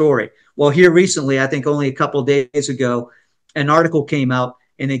that story. Well, here recently, I think only a couple of days ago, an article came out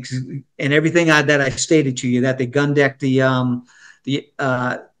and everything that I stated to you, that they gun decked their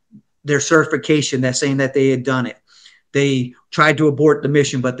certification, that's saying that they had done it. They tried to abort the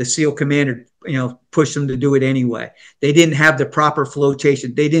mission, but the SEAL commander, pushed them to do it anyway. They didn't have the proper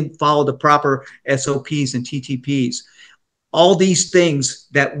flotation. They didn't follow the proper SOPs and TTPs. All these things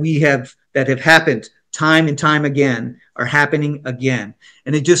that have happened time and time again are happening again.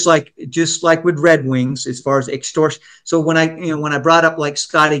 And it just like with Red Wings, as far as extortion. So when I brought up like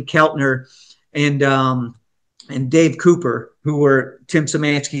Scotty Keltner and Dave Cooper, who were Tim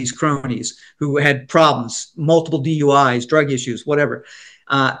Szymanski's cronies, who had problems, multiple DUIs, drug issues, whatever.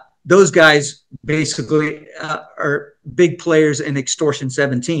 Those guys basically are big players in Extortion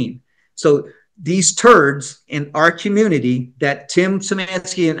 17. So these turds in our community that Tim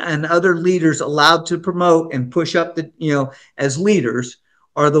Szymanski and other leaders allowed to promote and push up as leaders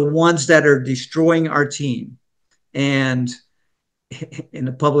are the ones that are destroying our team. And in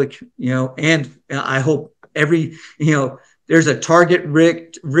the public, and I hope there's a target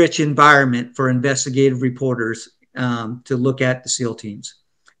rich environment for investigative reporters to look at the SEAL teams.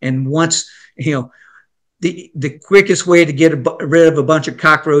 And once, the quickest way to get rid of a bunch of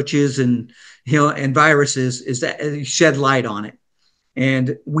cockroaches and viruses is that you shed light on it.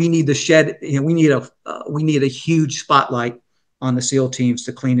 And we need to shed, we need a huge spotlight on the SEAL teams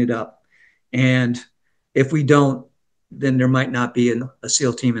to clean it up. And if we don't, then there might not be a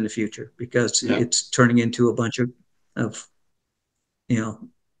SEAL team in the future, because it's turning into a bunch of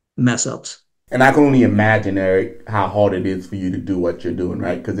mess ups. And I can only imagine, Eric, how hard it is for you to do what you're doing,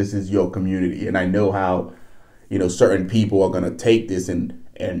 right? Because this is your community, and I know how certain people are going to take this and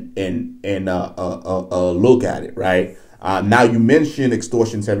look at it, right? Now you mentioned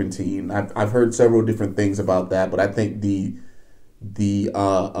Extortion 17. I've heard several different things about that, but I think the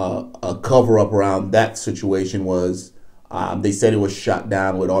cover up around that situation was they said it was shot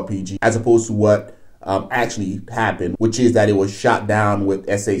down with RPG, as opposed to what actually happened, which is that it was shot down with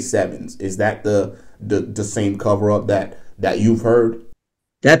SA-7s. Is that the same cover up that you've heard?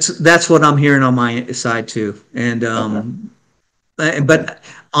 That's what I'm hearing on my side too. And but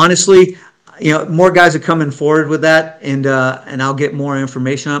honestly, more guys are coming forward with that, and I'll get more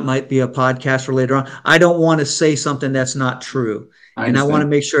information on it. Might be a podcast for later on. I don't want to say something that's not true, and I want to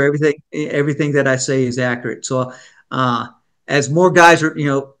make sure everything that I say is accurate. So as more guys are,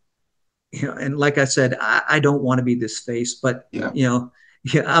 and like I said, I don't want to be this face, but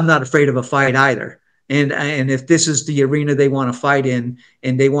I'm not afraid of a fight either. And if this is the arena they want to fight in,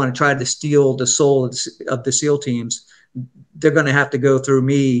 and they want to try to steal the soul of the SEAL teams, they're going to have to go through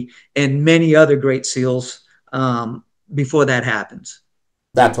me and many other great SEALs before that happens.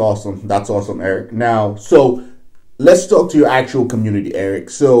 That's awesome. That's awesome, Eric. Now, so let's talk to your actual community, Eric.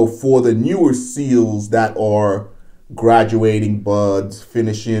 So for the newer SEALs that are graduating buds,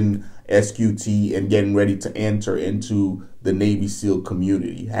 finishing SQT, and getting ready to enter into the Navy SEAL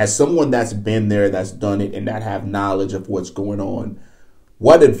community, as someone that's been there, that's done it, and that have knowledge of what's going on,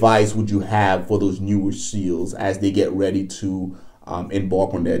 what advice would you have for those newer SEALs as they get ready to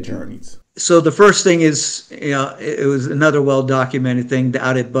embark on their journeys? So the first thing is, it was another well-documented thing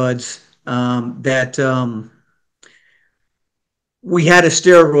out at Buds, that we had a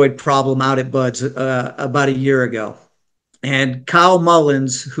steroid problem out at Bud's about a year ago. And Kyle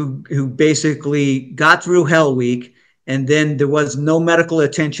Mullins, who basically got through Hell Week, and then there was no medical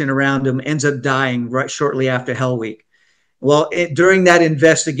attention around him, ends up dying right shortly after Hell Week. Well, during that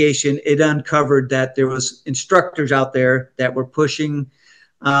investigation, it uncovered that there was instructors out there that were pushing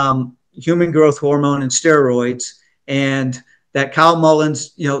human growth hormone and steroids, and that Kyle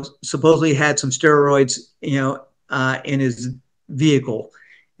Mullins, supposedly had some steroids, in his vehicle.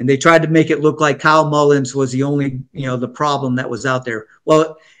 And they tried to make it look like Kyle Mullins was the only, the problem that was out there.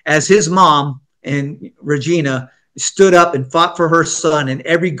 Well, as his mom and Regina stood up and fought for her son, and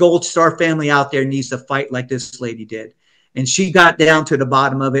every Gold Star family out there needs to fight like this lady did. And she got down to the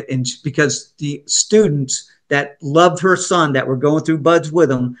bottom of it. And because the students that loved her son that were going through Buds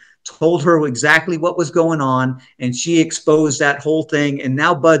with him told her exactly what was going on, and she exposed that whole thing. And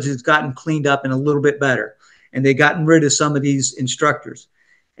now Buds has gotten cleaned up and a little bit better. And they've gotten rid of some of these instructors.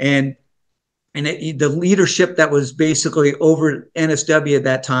 And the leadership that was basically over NSW at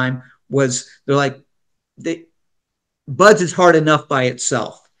that time was, they're like, Buds is hard enough by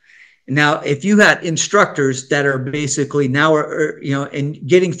itself. Now, if you had instructors that are basically now, and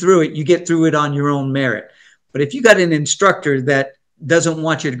getting through it, you get through it on your own merit. But if you got an instructor that doesn't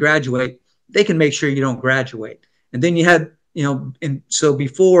want you to graduate, they can make sure you don't graduate. And then you had, and so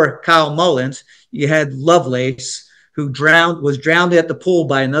before Kyle Mullins, you had Lovelace, who was drowned at the pool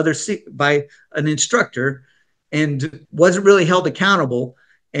by an instructor, and wasn't really held accountable.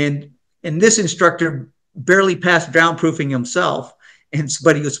 And this instructor barely passed drown proofing himself,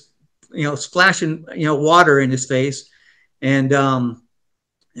 but he was, splashing, water in his face. And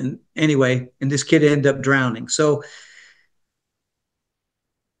anyway, and this kid ended up drowning. So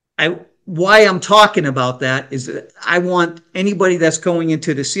why I'm talking about that is that I want anybody that's going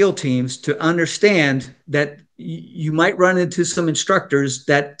into the SEAL teams to understand that you might run into some instructors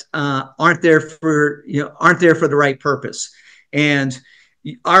that aren't there for the right purpose. And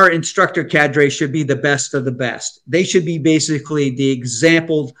our instructor cadre should be the best of the best. They should be basically the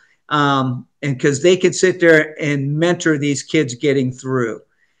example, and because they could sit there and mentor these kids getting through.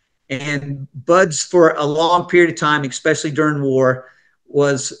 And Buds, for a long period of time, especially during war,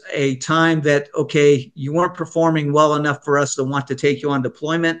 was a time that, okay, you weren't performing well enough for us to want to take you on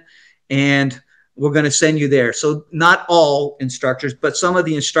deployment, and we're going to send you there. So not all instructors, but some of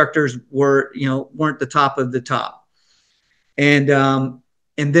the instructors weren't the top of the top. And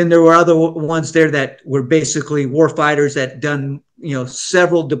then there were other ones there that were basically war fighters that done,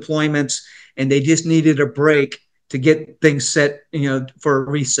 several deployments, and they just needed a break to get things set, for a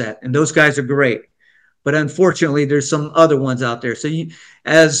reset. And those guys are great. But unfortunately, there's some other ones out there. So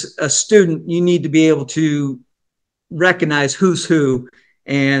as a student, you need to be able to recognize who's who,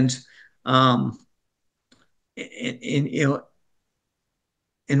 and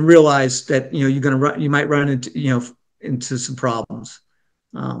realize that you might run into some problems.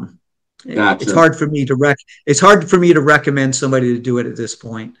 Gotcha. It's hard for me to recommend somebody to do it at this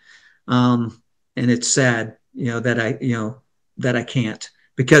point, and it's sad that I can't.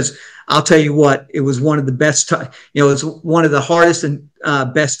 Because I'll tell you what, it was one of the best, it was one of the hardest and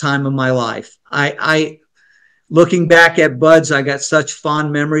best time of my life. I looking back at Buds, I got such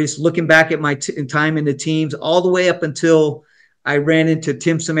fond memories. Looking back at my time in the teams, all the way up until I ran into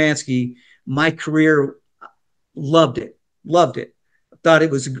Tim Szymanski, my career, loved it. Thought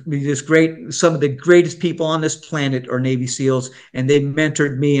it was just great. Some of the greatest people on this planet are Navy SEALs, and they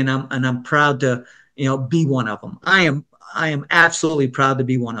mentored me, and I'm proud to be one of them. I am absolutely proud to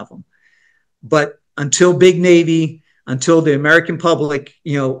be one of them. But until Big Navy, until the American public,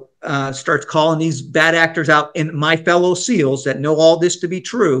 starts calling these bad actors out, and my fellow SEALs that know all this to be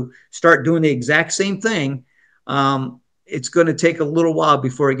true start doing the exact same thing, it's going to take a little while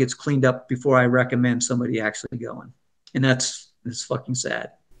before it gets cleaned up, before I recommend somebody actually going. And it's fucking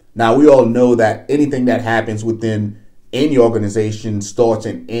sad. Now, we all know that anything that happens within any organization starts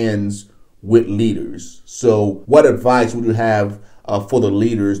and ends with leaders. So what advice would you have for the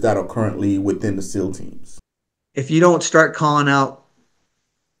leaders that are currently within the SEAL teams? If you don't start calling out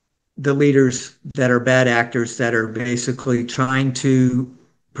the leaders that are bad actors, that are basically trying to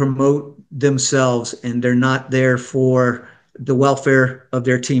promote themselves, and they're not there for the welfare of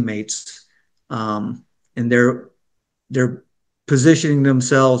their teammates, and they're positioning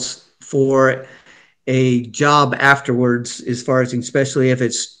themselves for a job afterwards, as far as, especially if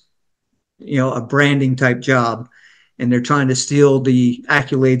it's a branding type job, and they're trying to steal the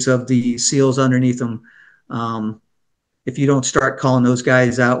accolades of the SEALs underneath them. If you don't start calling those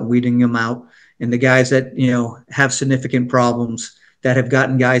guys out and weeding them out, and the guys that have significant problems, that have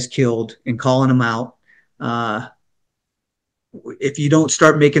gotten guys killed, and calling them out, if you don't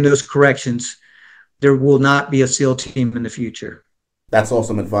start making those corrections, there will not be a SEAL team in the future. That's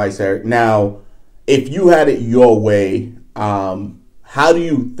awesome advice, Eric. Now, if you had it your way, how do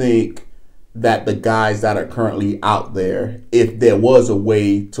you think that the guys that are currently out there, if there was a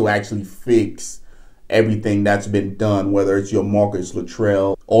way to actually fix everything that's been done, whether it's your Marcus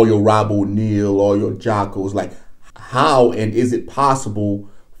Luttrell or your Rob O'Neill or your Jockos, like how and is it possible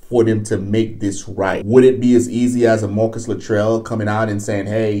for them to make this right? Would it be as easy as a Marcus Luttrell coming out and saying,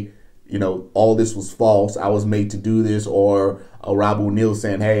 hey, you know, all this was false, I was made to do this, or a Rob O'Neill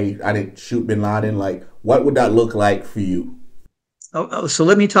saying, hey, I didn't shoot bin Laden? Like, what would that look like for you? So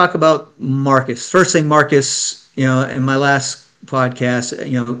let me talk about Marcus. First thing, Marcus, you know, in my last podcast,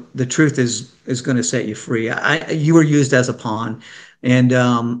 you know, the truth is going to set you free. You were used as a pawn, and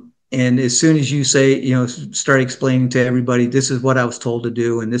as soon as you say, you know, start explaining to everybody, this is what I was told to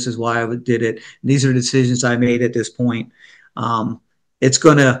do, and this is why I did it. These are the decisions I made at this point. It's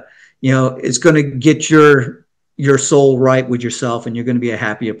gonna, you know, it's gonna get your soul right with yourself, and you're going to be a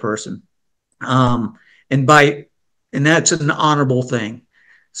happier person. And that's an honorable thing.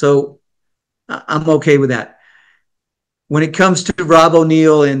 So I'm okay with that. When it comes to Rob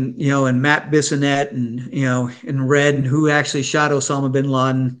O'Neill and, you know, and Matt Bissonette and, you know, and Red and who actually shot Osama bin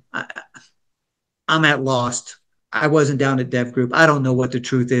Laden, I'm at lost. I wasn't down at Dev Group. I don't know what the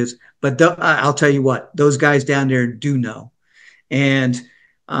truth is, but I'll tell you what, those guys down there do know. And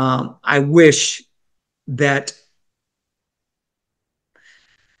I wish that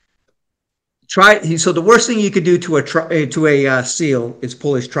so the worst thing you could do to a SEAL is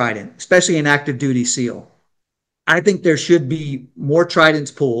pull his trident, especially an active duty SEAL. I think there should be more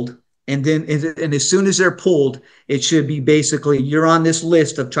tridents pulled, and as soon as they're pulled, it should be basically you're on this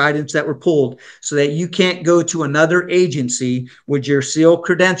list of tridents that were pulled, so that you can't go to another agency with your SEAL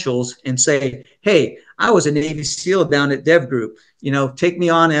credentials and say, "Hey, I was a Navy SEAL down at Dev Group. You know, take me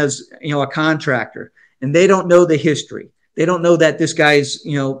on as, you know, a contractor," and they don't know the history. They don't know that this guy's,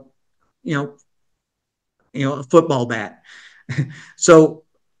 a football bat. So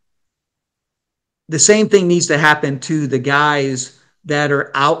the same thing needs to happen to the guys that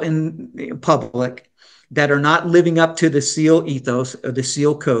are out in public, that are not living up to the SEAL ethos or the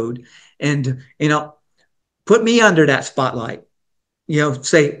SEAL code. And, you know, put me under that spotlight. You know,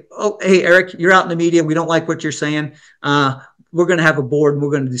 say, oh, hey, Eric, you're out in the media. We don't like what you're saying. We're going to have a board and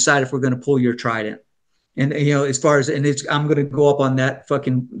we're going to decide if we're going to pull your trident. And, you know, as far as, I'm going to go up on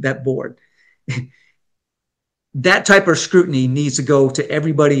that board. That type of scrutiny needs to go to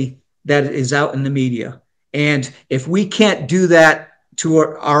everybody that is out in the media. And if we can't do that to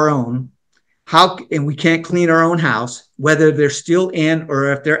our own, and we can't clean our own house, whether they're still in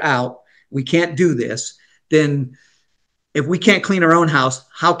or if they're out, we can't do this, then if we can't clean our own house,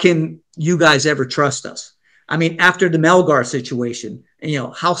 how can you guys ever trust us? I mean, after the Melgar situation, you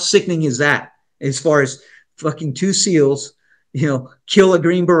know, how sickening is that? As far as fucking two SEALs, you know, kill a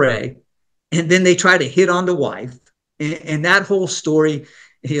Green Beret, and then they try to hit on the wife, and that whole story,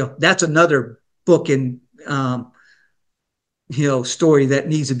 you know, that's another book and story that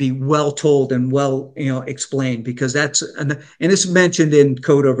needs to be well told and well, you know, explained, because and it's mentioned in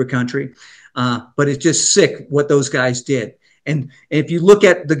Code Over Country, but it's just sick what those guys did. And if you look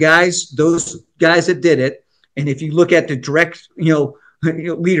at those guys that did it, and if you look at the direct,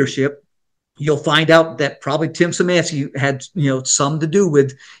 leadership, you'll find out that probably Tim Szymanski had, some to do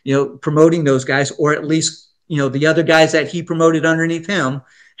with, promoting those guys, or at least, the other guys that he promoted underneath him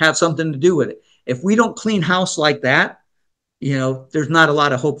have something to do with it. If we don't clean house like that, there's not a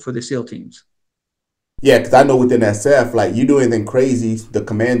lot of hope for the SEAL teams. Yeah, because I know within SF, like, you do anything crazy, the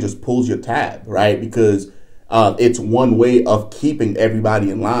command just pulls your tab, right? Because it's one way of keeping everybody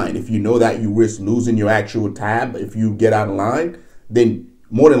in line. If you know that you risk losing your actual tab if you get out of line, then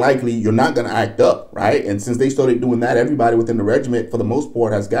more than likely you're not going to act up, right? And since they started doing that, everybody within the regiment, for the most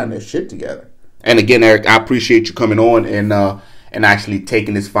part, has gotten their shit together. And again, Eric, I appreciate you coming on and actually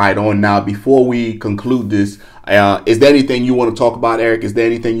taking this fight on. Now, before we conclude this, is there anything you want to talk about, Eric? Is there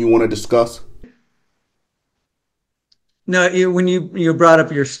anything you want to discuss? No, when you brought up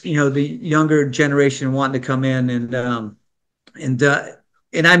the younger generation wanting to come in, and I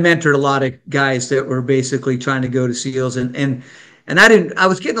mentored a lot of guys that were basically trying to go to SEALs, and we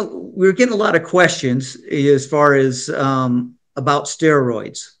were getting a lot of questions as far as about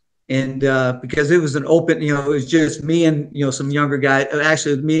steroids, and because it was an open, it was just me and some younger guys,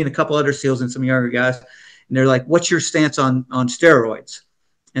 actually me and a couple other SEALs and some younger guys, and they're like, "What's your stance on steroids?"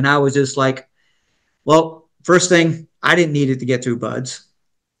 And I was just like, "Well, first thing, I didn't need it to get through buds."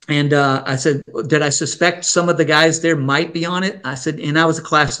 And I said, did I suspect some of the guys there might be on it? I said, and I was a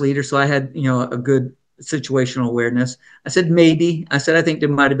class leader, so I had, a good situational awareness. I said, maybe. I said, I think there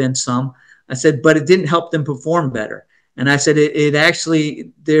might have been some. I said, but it didn't help them perform better. And I said, it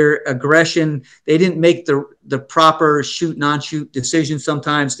actually, their aggression, they didn't make the proper shoot, non-shoot decisions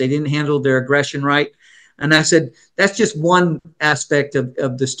sometimes. They didn't handle their aggression right. And I said, that's just one aspect of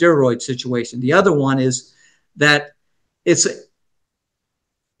the steroid situation. The other one is that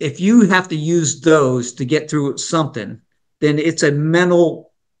if you have to use those to get through something, then it's a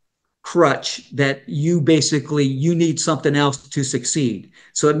mental crutch that you need something else to succeed.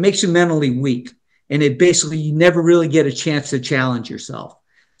 So it makes you mentally weak. And it basically, you never really get a chance to challenge yourself.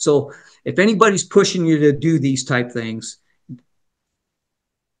 So if anybody's pushing you to do these type things,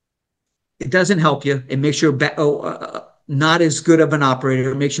 it doesn't help you. It makes you not as good of an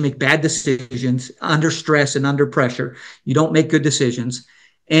operator. It makes you make bad decisions under stress and under pressure. You don't make good decisions.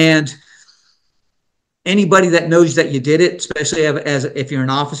 And anybody that knows that you did it, especially if you're an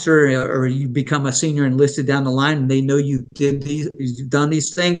officer or you become a senior enlisted down the line, and they know you've done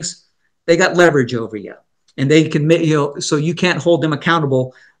these things, they got leverage over you, and they can, so you can't hold them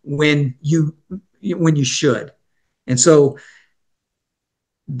accountable when you should. And so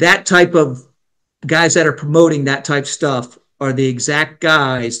that type of guys that are promoting that type of stuff are the exact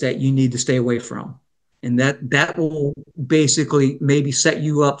guys that you need to stay away from. And that will basically maybe set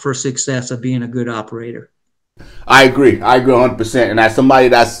you up for success of being a good operator. I agree 100%. And as somebody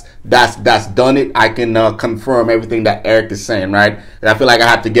that's done it, I can confirm everything that Eric is saying, right? And I feel like I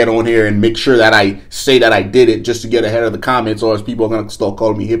have to get on here and make sure that I say that I did it just to get ahead of the comments, or else people are going to start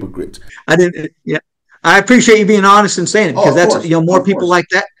calling me hypocrites. Yeah. I appreciate you being honest and saying it, because that's, more people like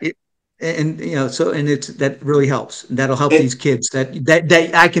that. That really helps. That'll help these kids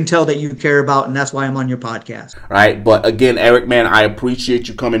that I can tell that you care about, and that's why I'm on your podcast. Right. But again, Eric, man, I appreciate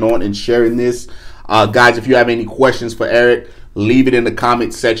you coming on and sharing this. Guys, if you have any questions for Eric, leave it in the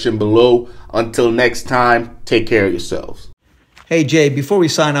comment section below. Until next time, take care of yourselves. Hey, Jay, before we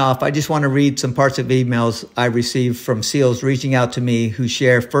sign off, I just want to read some parts of emails I received from SEALs reaching out to me who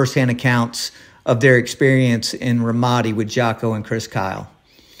share firsthand accounts of their experience in Ramadi with Jocko and Chris Kyle.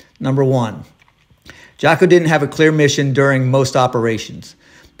 Number one, Jocko didn't have a clear mission during most operations,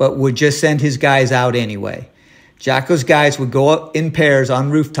 but would just send his guys out anyway. Jocko's guys would go up in pairs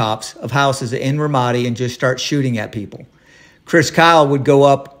on rooftops of houses in Ramadi and just start shooting at people. Chris Kyle would go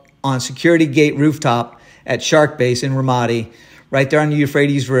up on security gate rooftop at Shark Base in Ramadi, right there on the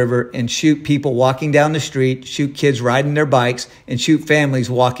Euphrates River, and shoot people walking down the street, shoot kids riding their bikes, and shoot families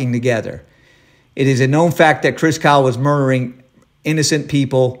walking together. It is a known fact that Chris Kyle was murdering innocent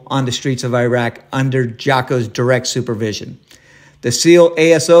people on the streets of Iraq under Jocko's direct supervision. The SEAL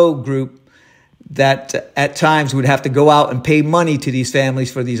ASO group that at times would have to go out and pay money to these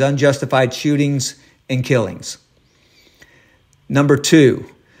families for these unjustified shootings and killings. Number two,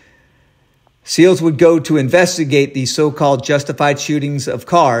 SEALs would go to investigate these so-called justified shootings of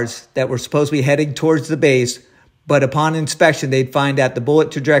cars that were supposed to be heading towards the base, but upon inspection, they'd find that the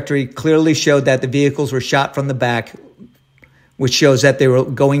bullet trajectory clearly showed that the vehicles were shot from the back, which shows that they were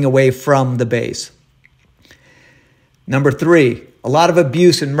going away from the base. Number three, a lot of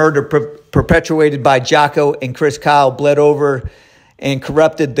abuse and murder perpetuated by Jocko and Chris Kyle bled over and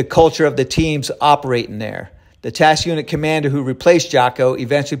corrupted the culture of the teams operating there. The task unit commander who replaced Jocko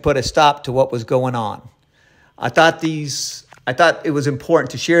eventually put a stop to what was going on. I thought it was important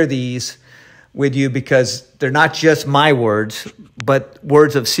to share these with you because they're not just my words, but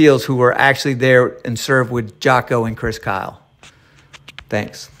words of SEALs who were actually there and served with Jocko and Chris Kyle.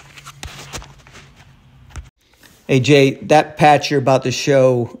 Thanks. Hey, Jay, that patch you're about to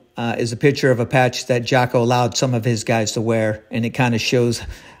show is a picture of a patch that Jocko allowed some of his guys to wear, and it kind of shows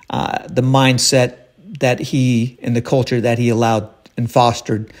the mindset that he and the culture that he allowed and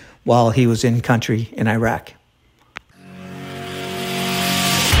fostered while he was in country in Iraq.